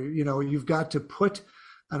Michelangelo, or, you've got to put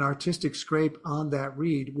an artistic scrape on that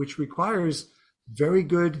reed, which requires very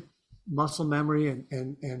good muscle memory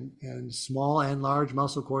and small and large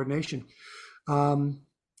muscle coordination. And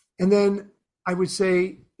then I would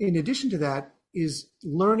say, in addition to that, is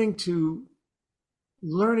learning to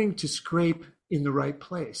scrape in the right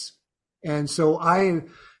place. And so I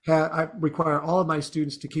require all of my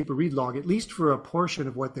students to keep a reed log, at least for a portion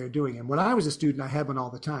of what they're doing. And when I was a student, I had one all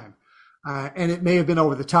the time. And it may have been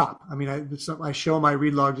over the top. I mean, I show my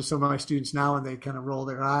reed log to some of my students now, and they kind of roll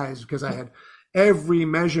their eyes, because I had every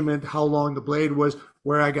measurement, how long the blade was,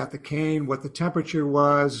 where I got the cane, what the temperature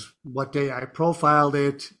was, what day I profiled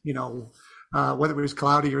it, whether it was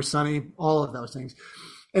cloudy or sunny, all of those things.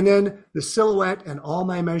 And then the silhouette and all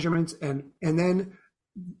my measurements. And then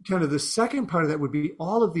kind of the second part of that would be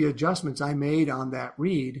all of the adjustments I made on that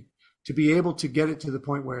reed to be able to get it to the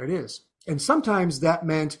point where it is. And sometimes that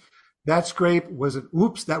meant that scrape was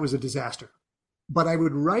that was a disaster. But I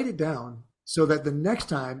would write it down so that the next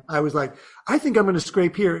time I was like, I think I'm going to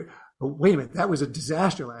scrape here. Oh, wait a minute, that was a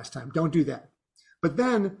disaster last time. Don't do that. But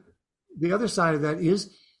then the other side of that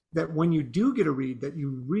is that when you do get a reed that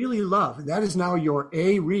you really love, that is now your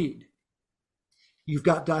A reed, you've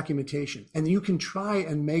got documentation, and you can try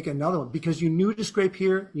and make another one, because you knew to scrape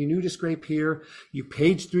here, you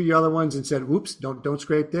paged through your other ones and said, whoops, don't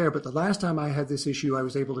scrape there. But the last time I had this issue, I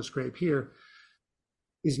was able to scrape here,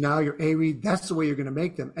 is now your A reed. That's the way you're going to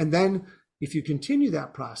make them. And then if you continue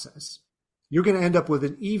that process, you're going to end up with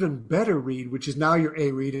an even better reed, which is now your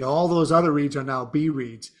A reed, and all those other reeds are now B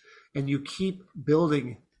reeds, and you keep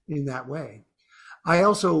building in that way. I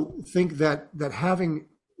also think that having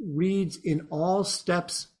reads in all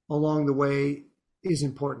steps along the way is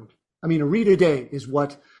important. I mean, a read a day is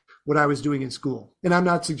what I was doing in school. And I'm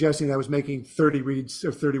not suggesting that I was making 30 reads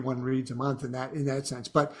or 31 reads a month in that sense.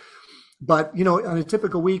 But on a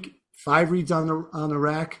typical week, 5 reads on the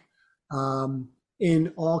rack,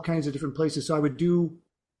 in all kinds of different places. So I would do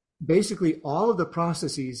basically all of the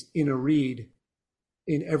processes in a read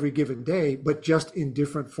in every given day, but just in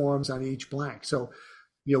different forms on each blank. So,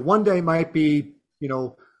 one day might be,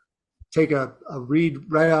 take a reed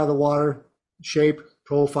right out of the water, shape,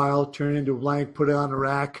 profile, turn it into a blank, put it on a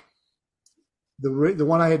rack. The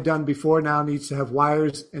one I had done before now needs to have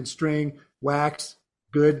wires and string, wax,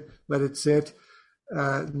 good, let it sit.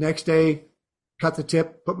 Next day, cut the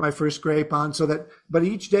tip, put my first scrape on, but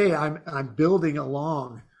each day I'm building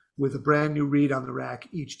along with a brand new reed on the rack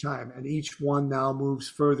each time. And each one now moves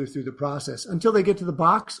further through the process until they get to the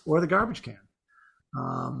box or the garbage can.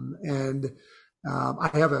 I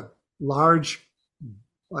have a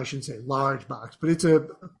I shouldn't say large box, but it's a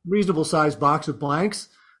reasonable sized box of blanks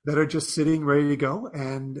that are just sitting ready to go.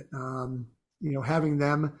 And, having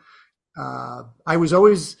them, I was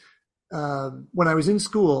always, when I was in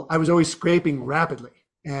school, I was always scraping rapidly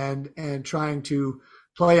and trying to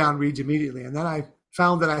play on reeds immediately. And then I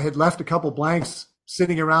found that I had left a couple blanks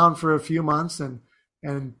sitting around for a few months, and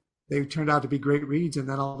they turned out to be great reeds. And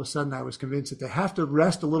then all of a sudden I was convinced that they have to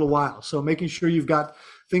rest a little while. So making sure you've got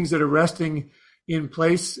things that are resting in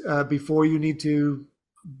place before you need to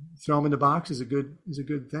throw them in the box is a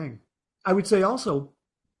good thing. I would say also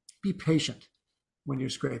be patient when you're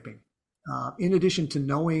scraping. In addition to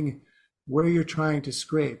knowing where you're trying to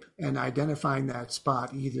scrape and identifying that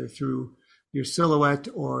spot either through your silhouette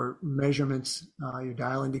or measurements, your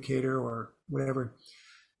dial indicator or whatever.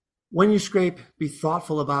 When you scrape, be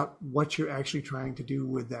thoughtful about what you're actually trying to do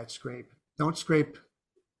with that scrape. Don't scrape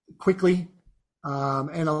quickly.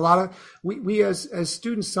 And a lot of we as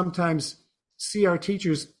students sometimes see our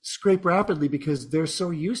teachers scrape rapidly because they're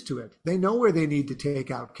so used to it. They know where they need to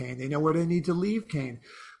take out cane. They know where they need to leave cane.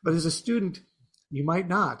 But as a student, you might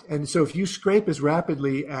not. And so if you scrape as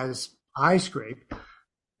rapidly as I scrape, it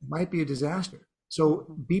might be a disaster.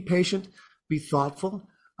 So be patient, be thoughtful.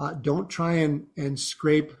 Don't try and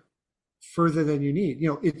scrape further than you need.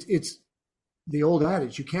 It's the old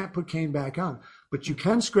adage, you can't put cane back on, but you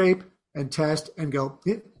can scrape and test and go,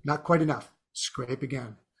 not quite enough, scrape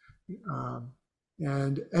again.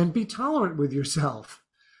 And be tolerant with yourself.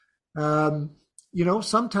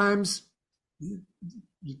 Sometimes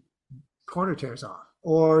corner tears off,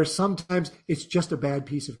 or sometimes it's just a bad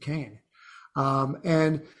piece of cane.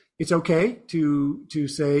 And it's okay to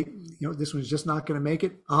say, this one's just not going to make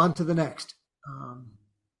it, on to the next.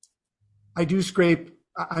 I do scrape.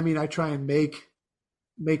 I try and make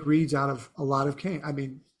reeds out of a lot of cane.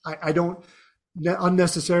 I don't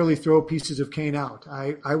unnecessarily throw pieces of cane out.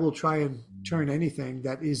 I will try and turn anything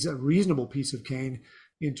that is a reasonable piece of cane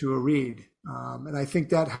into a reed. And I think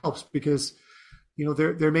that helps because,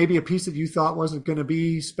 there may be a piece that you thought wasn't going to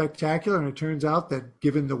be spectacular, and it turns out that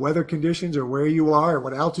given the weather conditions or where you are or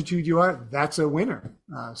what altitude you are, that's a winner.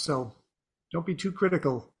 So don't be too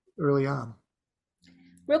critical early on.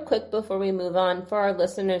 Real quick before we move on, for our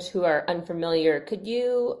listeners who are unfamiliar, could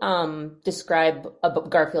you describe a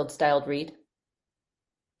Garfield-styled reed?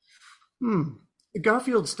 The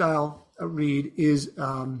Garfield-style reed is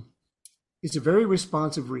a very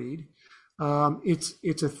responsive reed.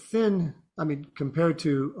 It's a thin. Compared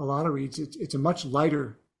to a lot of reeds, it's a much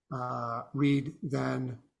lighter reed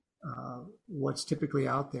than what's typically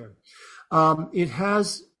out there. It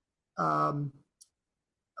has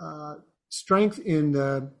strength in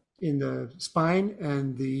the spine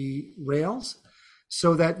and the rails,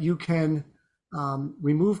 so that you can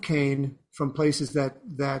remove cane from places that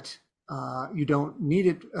you don't need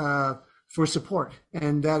it for support,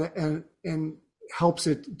 and helps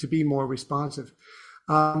it to be more responsive.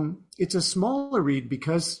 It's a smaller reed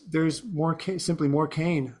because there's simply more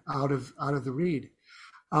cane out of the reed,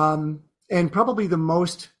 and probably the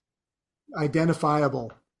most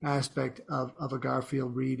identifiable aspect of a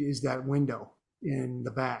Garfield reed is that window in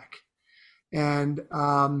the back, and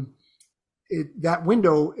that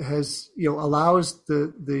window has allows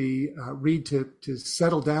the reed to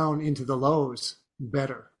settle down into the lows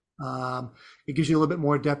better. It gives you a little bit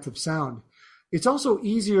more depth of sound. It's also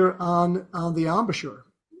easier on the embouchure,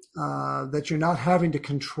 that you're not having to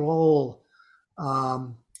control a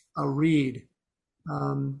reed.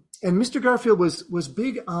 And Mr. Garfield was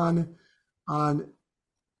big on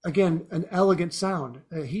again, an elegant sound.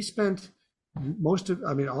 He spent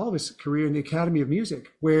all of his career in the Academy of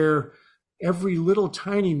Music, where every little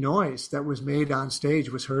tiny noise that was made on stage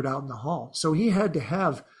was heard out in the hall. So he had to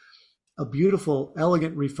have a beautiful,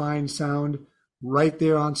 elegant, refined sound right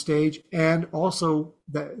there on stage, and also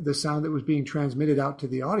the sound that was being transmitted out to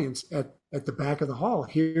the audience at the back of the hall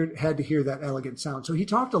had to hear that elegant sound. So he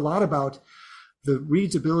talked a lot about the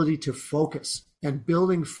reed's ability to focus and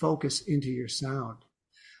building focus into your sound.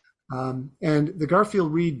 And the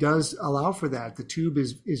Garfield reed does allow for that. The tube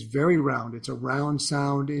is very round. It's a round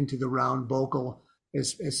sound into the round vocal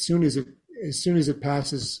as soon as it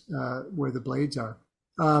passes where the blades are.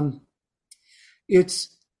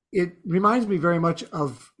 It reminds me very much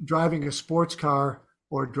of driving a sports car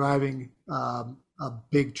or driving a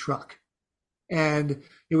big truck. And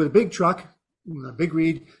with a big truck, a big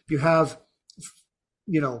reed, you have,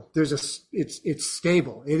 it's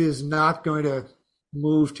stable. It is not going to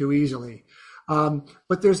move too easily.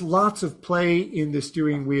 But there's lots of play in the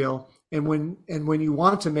steering wheel. And when you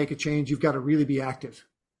want to make a change, you've got to really be active.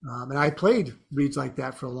 And I played reeds like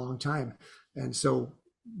that for a long time. And so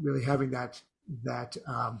really having that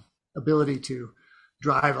ability to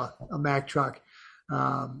drive a Mack truck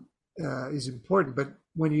is important. But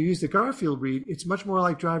when you use the Garfield reed, it's much more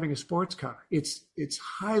like driving a sports car. It's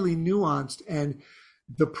highly nuanced, and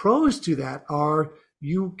the pros to that are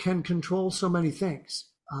you can control so many things.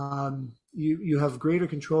 You have greater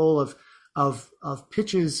control of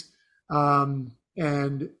pitches, and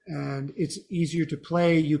it's easier to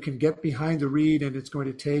play. You can get behind the reed, and it's going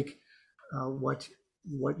to take what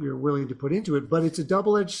you're willing to put into it, but it's a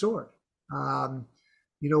double-edged sword.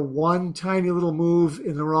 One tiny little move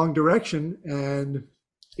in the wrong direction, and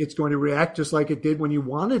it's going to react just like it did when you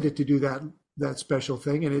wanted it to do that special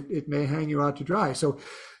thing, and it may hang you out to dry. So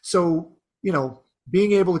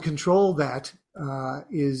being able to control that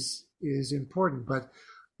is important.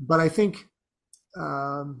 But I think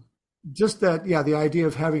just that, the idea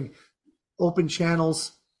of having open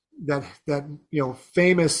channels, that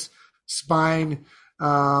famous spine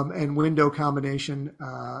and window combination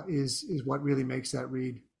is what really makes that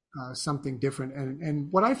reed something different,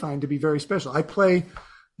 and what I find to be very special. I play,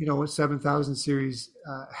 a 7,000 series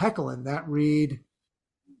Heckle, and that reed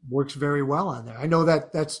works very well on there. I know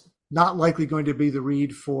that that's not likely going to be the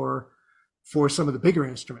reed for some of the bigger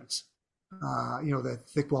instruments, the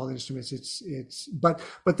thick-walled instruments. But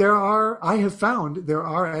I have found there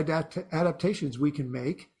are adaptations we can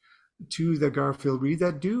make to the Garfield reed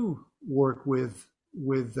that do work with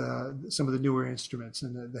some of the newer instruments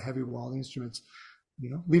and the heavy walled instruments.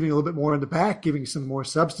 Leaving a little bit more in the back, giving some more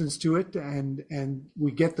substance to it, and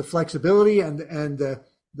we get the flexibility and the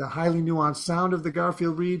highly nuanced sound of the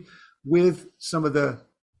Garfield reed with some of the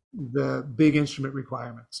big instrument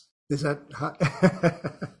requirements. Is that?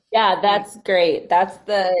 Yeah, that's great. That's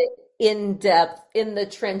the in-depth, in the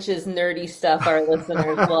trenches, nerdy stuff our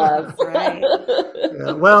listeners love. Right.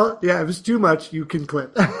 Yeah, well, yeah, if it's too much, you can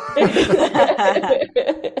clip.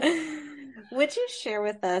 Would you share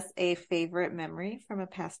with us a favorite memory from a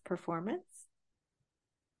past performance?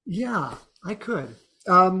 Yeah, I could.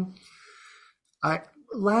 It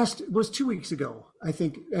was 2 weeks ago, I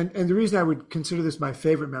think, and the reason I would consider this my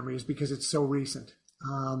favorite memory is because it's so recent.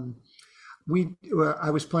 I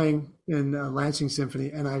was playing in Lansing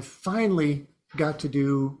Symphony, and I finally got to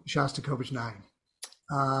do Shostakovich 9.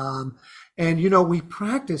 And we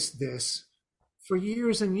practiced this for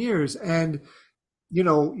years and years, and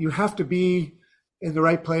you have to be in the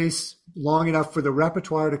right place long enough for the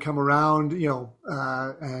repertoire to come around,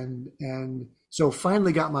 and so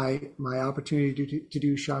finally got my opportunity to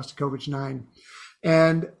do Shostakovich 9.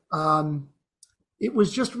 And it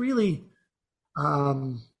was just really,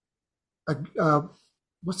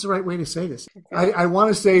 what's the right way to say this? I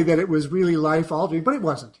want to say that it was really life altering, but it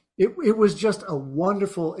wasn't. It was just a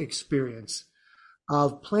wonderful experience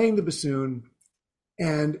of playing the bassoon,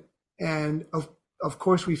 and of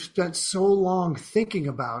course we've spent so long thinking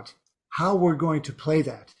about how we're going to play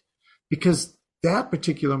that, because that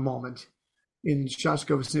particular moment in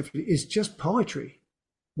Shostakovich Symphony is just poetry.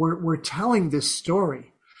 We're telling this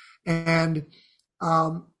story, and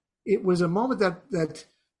it was a moment that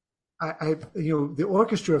I the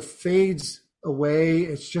orchestra fades away.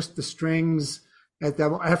 It's just the strings at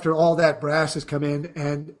that after all that brass has come in,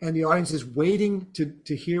 and the audience is waiting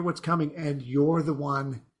to hear what's coming, and you're the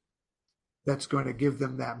one that's going to give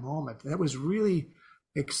them that moment. That was really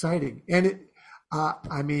exciting, and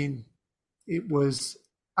it was.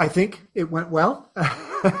 I think it went well.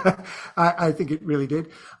 I think it really did.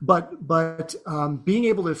 But being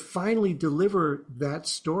able to finally deliver that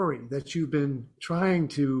story that you've been trying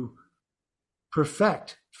to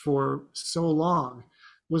perfect for so long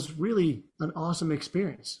was really an awesome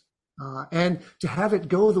experience. And to have it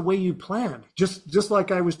go the way you planned, just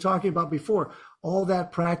like I was talking about before, all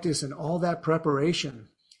that practice and all that preparation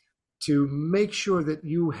to make sure that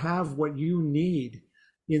you have what you need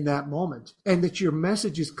in that moment, and that your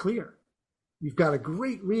message is clear. You've got a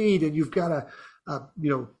great read, and you've got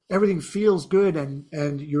everything feels good,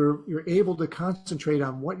 and you're able to concentrate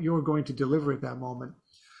on what you're going to deliver at that moment.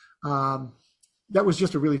 That was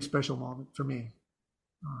just a really special moment for me.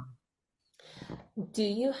 Do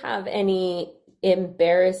you have any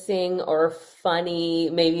embarrassing or funny,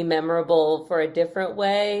 maybe memorable for a different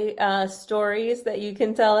way, stories that you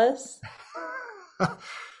can tell us?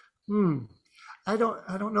 I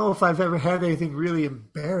don't know if I've ever had anything really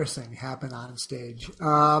embarrassing happen on stage.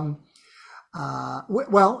 Well,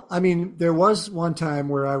 I mean, there was one time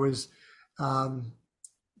where I was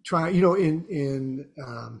trying, in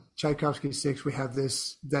Tchaikovsky 6, we have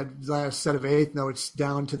that last set of eighth notes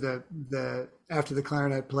down to the after the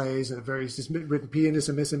clarinet plays, and a very written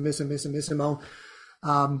pianissimo.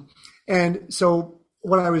 And so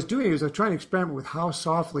what I was doing is I was trying to experiment with how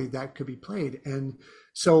softly that could be played, and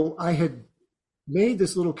so I had made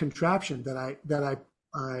this little contraption that I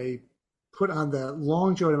put on the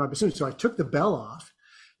long joint of my bassoon. So I took the bell off,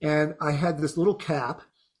 and I had this little cap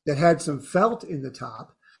that had some felt in the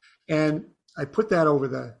top, and I put that over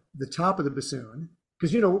the top of the bassoon,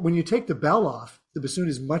 because when you take the bell off, the bassoon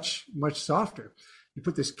is much softer. You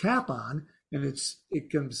put this cap on, and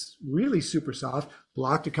it comes really super soft.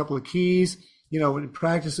 Blocked a couple of keys, in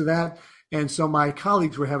practice of that. And so my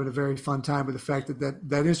colleagues were having a very fun time with the fact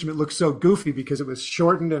that instrument looked so goofy because it was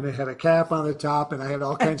shortened and it had a cap on the top, and I had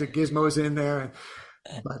all kinds of gizmos in there.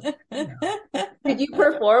 Did you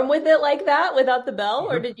perform with it like that without the bell,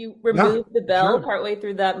 or did you remove the bell partway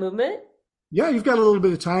through that movement? Yeah, you've got a little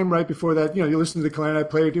bit of time right before that. You listen to the clarinet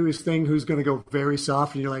player do his thing, who's going to go very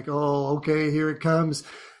soft, and you're like, oh, okay, here it comes.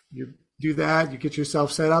 You do that, you get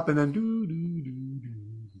yourself set up, and then do.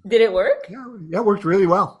 Did it work? Yeah, it worked really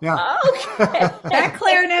well. Yeah. Okay. That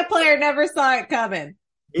clarinet player never saw it coming.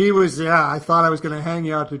 He was, I thought I was going to hang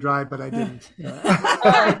you out to dry, but I didn't.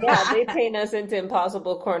 Yeah, they paint us into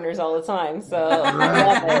impossible corners all the time, so I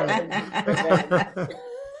love it.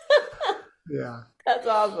 Yeah. That's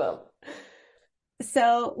awesome.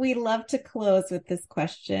 So we love to close with this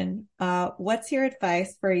question. What's your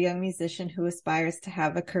advice for a young musician who aspires to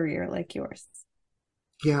have a career like yours?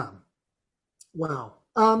 Yeah. Wow.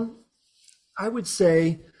 I would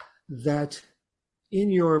say that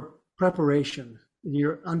in your preparation, in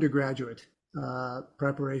your undergraduate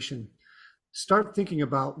preparation, start thinking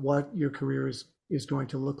about what your career is going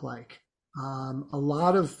to look like. A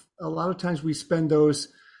lot of times we spend those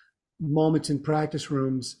moments in practice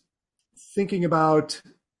rooms thinking about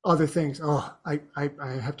other things. Oh, I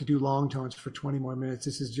have to do long tones for 20 more minutes.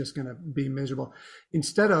 This is just going to be miserable.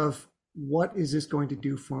 Instead of, what is this going to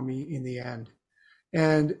do for me in the end?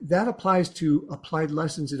 And that applies to applied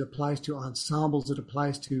lessons. It applies to ensembles. It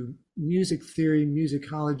applies to music theory,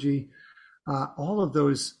 musicology, all of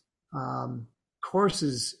those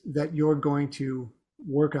courses that you're going to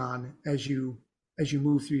work on as you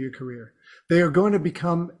move through your career. They are going to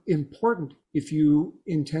become important if you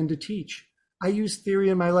intend to teach. I use theory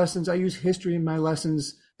in my lessons. I use history in my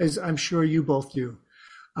lessons, as I'm sure you both do.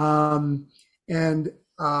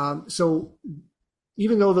 So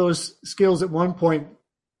even though those skills at one point,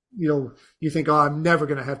 you think, oh, I'm never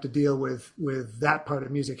going to have to deal with that part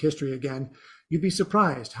of music history again, you'd be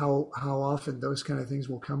surprised how often those kind of things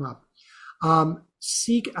will come up.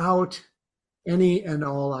 Seek out any and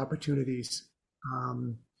all opportunities.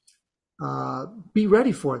 Be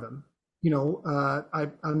ready for them.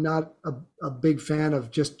 I'm not a big fan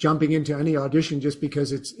of just jumping into any audition just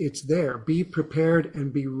because it's there. Be prepared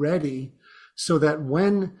and be ready so that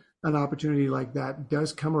when an opportunity like that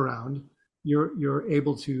does come around, you're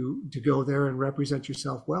able to go there and represent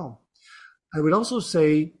yourself well. I would also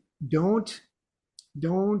say don't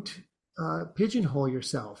pigeonhole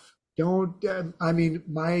yourself.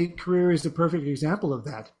 My career is the perfect example of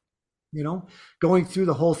that. Going through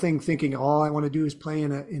the whole thing thinking all I want to do is play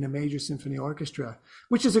in a major symphony orchestra,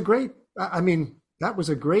 which is that was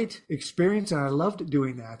a great experience and I loved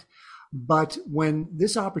doing that. But when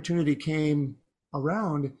this opportunity came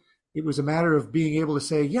around, it was a matter of being able to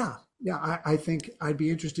say, I think I'd be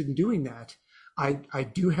interested in doing that. I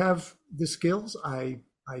do have the skills. I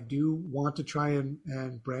do want to try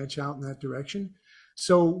and branch out in that direction.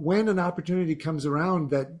 So when an opportunity comes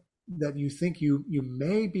around that you think you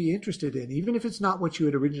may be interested in, even if it's not what you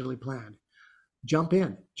had originally planned, jump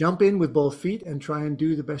in with both feet and try and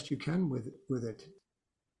do the best you can with it.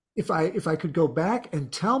 If I could go back and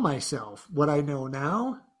tell myself what I know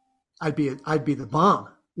now, I'd be the bomb.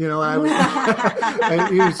 I was,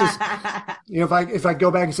 if I go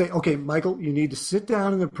back and say, okay, Michael, you need to sit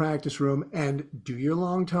down in the practice room and do your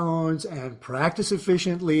long tones and practice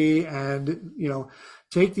efficiently and,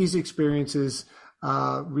 take these experiences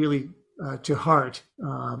really to heart.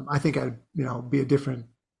 I think I'd, be a different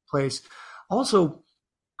place. Also,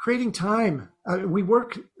 creating time. We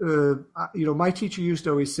work, my teacher used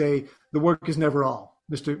to always say, the work is never all.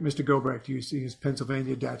 Mr. Gobrecht used to use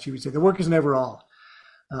Pennsylvania Dutch. He would say, the work is never all.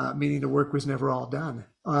 Meaning the work was never all done.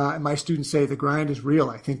 My students say the grind is real.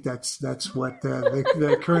 I think that's what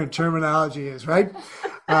the current terminology is, right?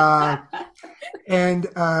 And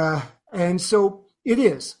so it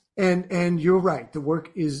is. And you're right. The work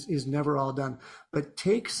is never all done. But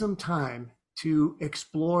take some time to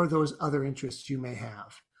explore those other interests you may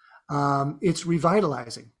have. It's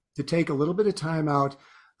revitalizing to take a little bit of time out.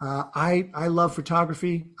 I love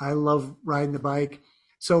photography. I love riding the bike.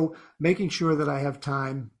 So making sure that I have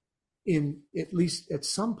time in at least at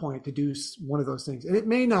some point to do one of those things. And it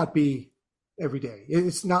may not be every day.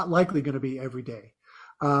 It's not likely going to be every day.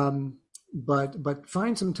 But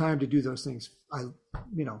find some time to do those things.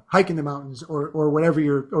 Hike in the mountains or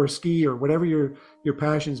whatever or ski or whatever your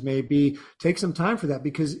passions may be. Take some time for that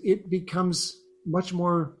because it becomes much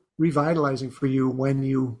more revitalizing for you when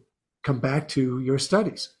you come back to your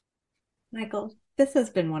studies. Michael, this has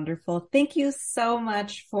been wonderful. Thank you so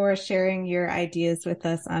much for sharing your ideas with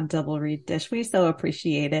us on Double Reed Dish. We so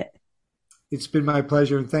appreciate it. It's been my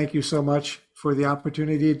pleasure, and thank you so much for the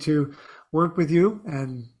opportunity to work with you.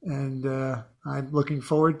 And I'm looking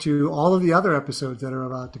forward to all of the other episodes that are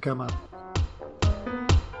about to come up.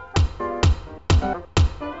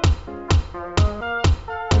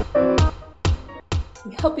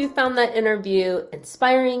 We Hope you found that interview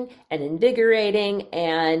inspiring and invigorating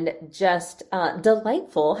and just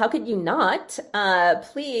delightful. How could you not?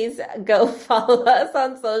 Please go follow us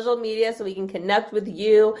on social media so we can connect with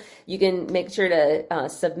you. You can make sure to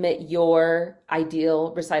submit your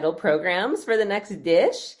ideal recital programs for the next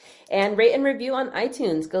dish and rate and review on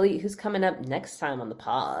iTunes. Gilly, who's coming up next time on the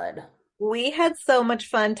pod? We had so much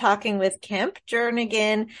fun talking with Kemp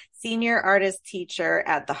Jernigan, senior artist teacher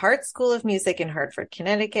at the Hart School of Music in Hartford,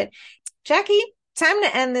 Connecticut. Jackie, time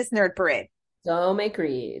to end this nerd parade. So make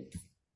reads.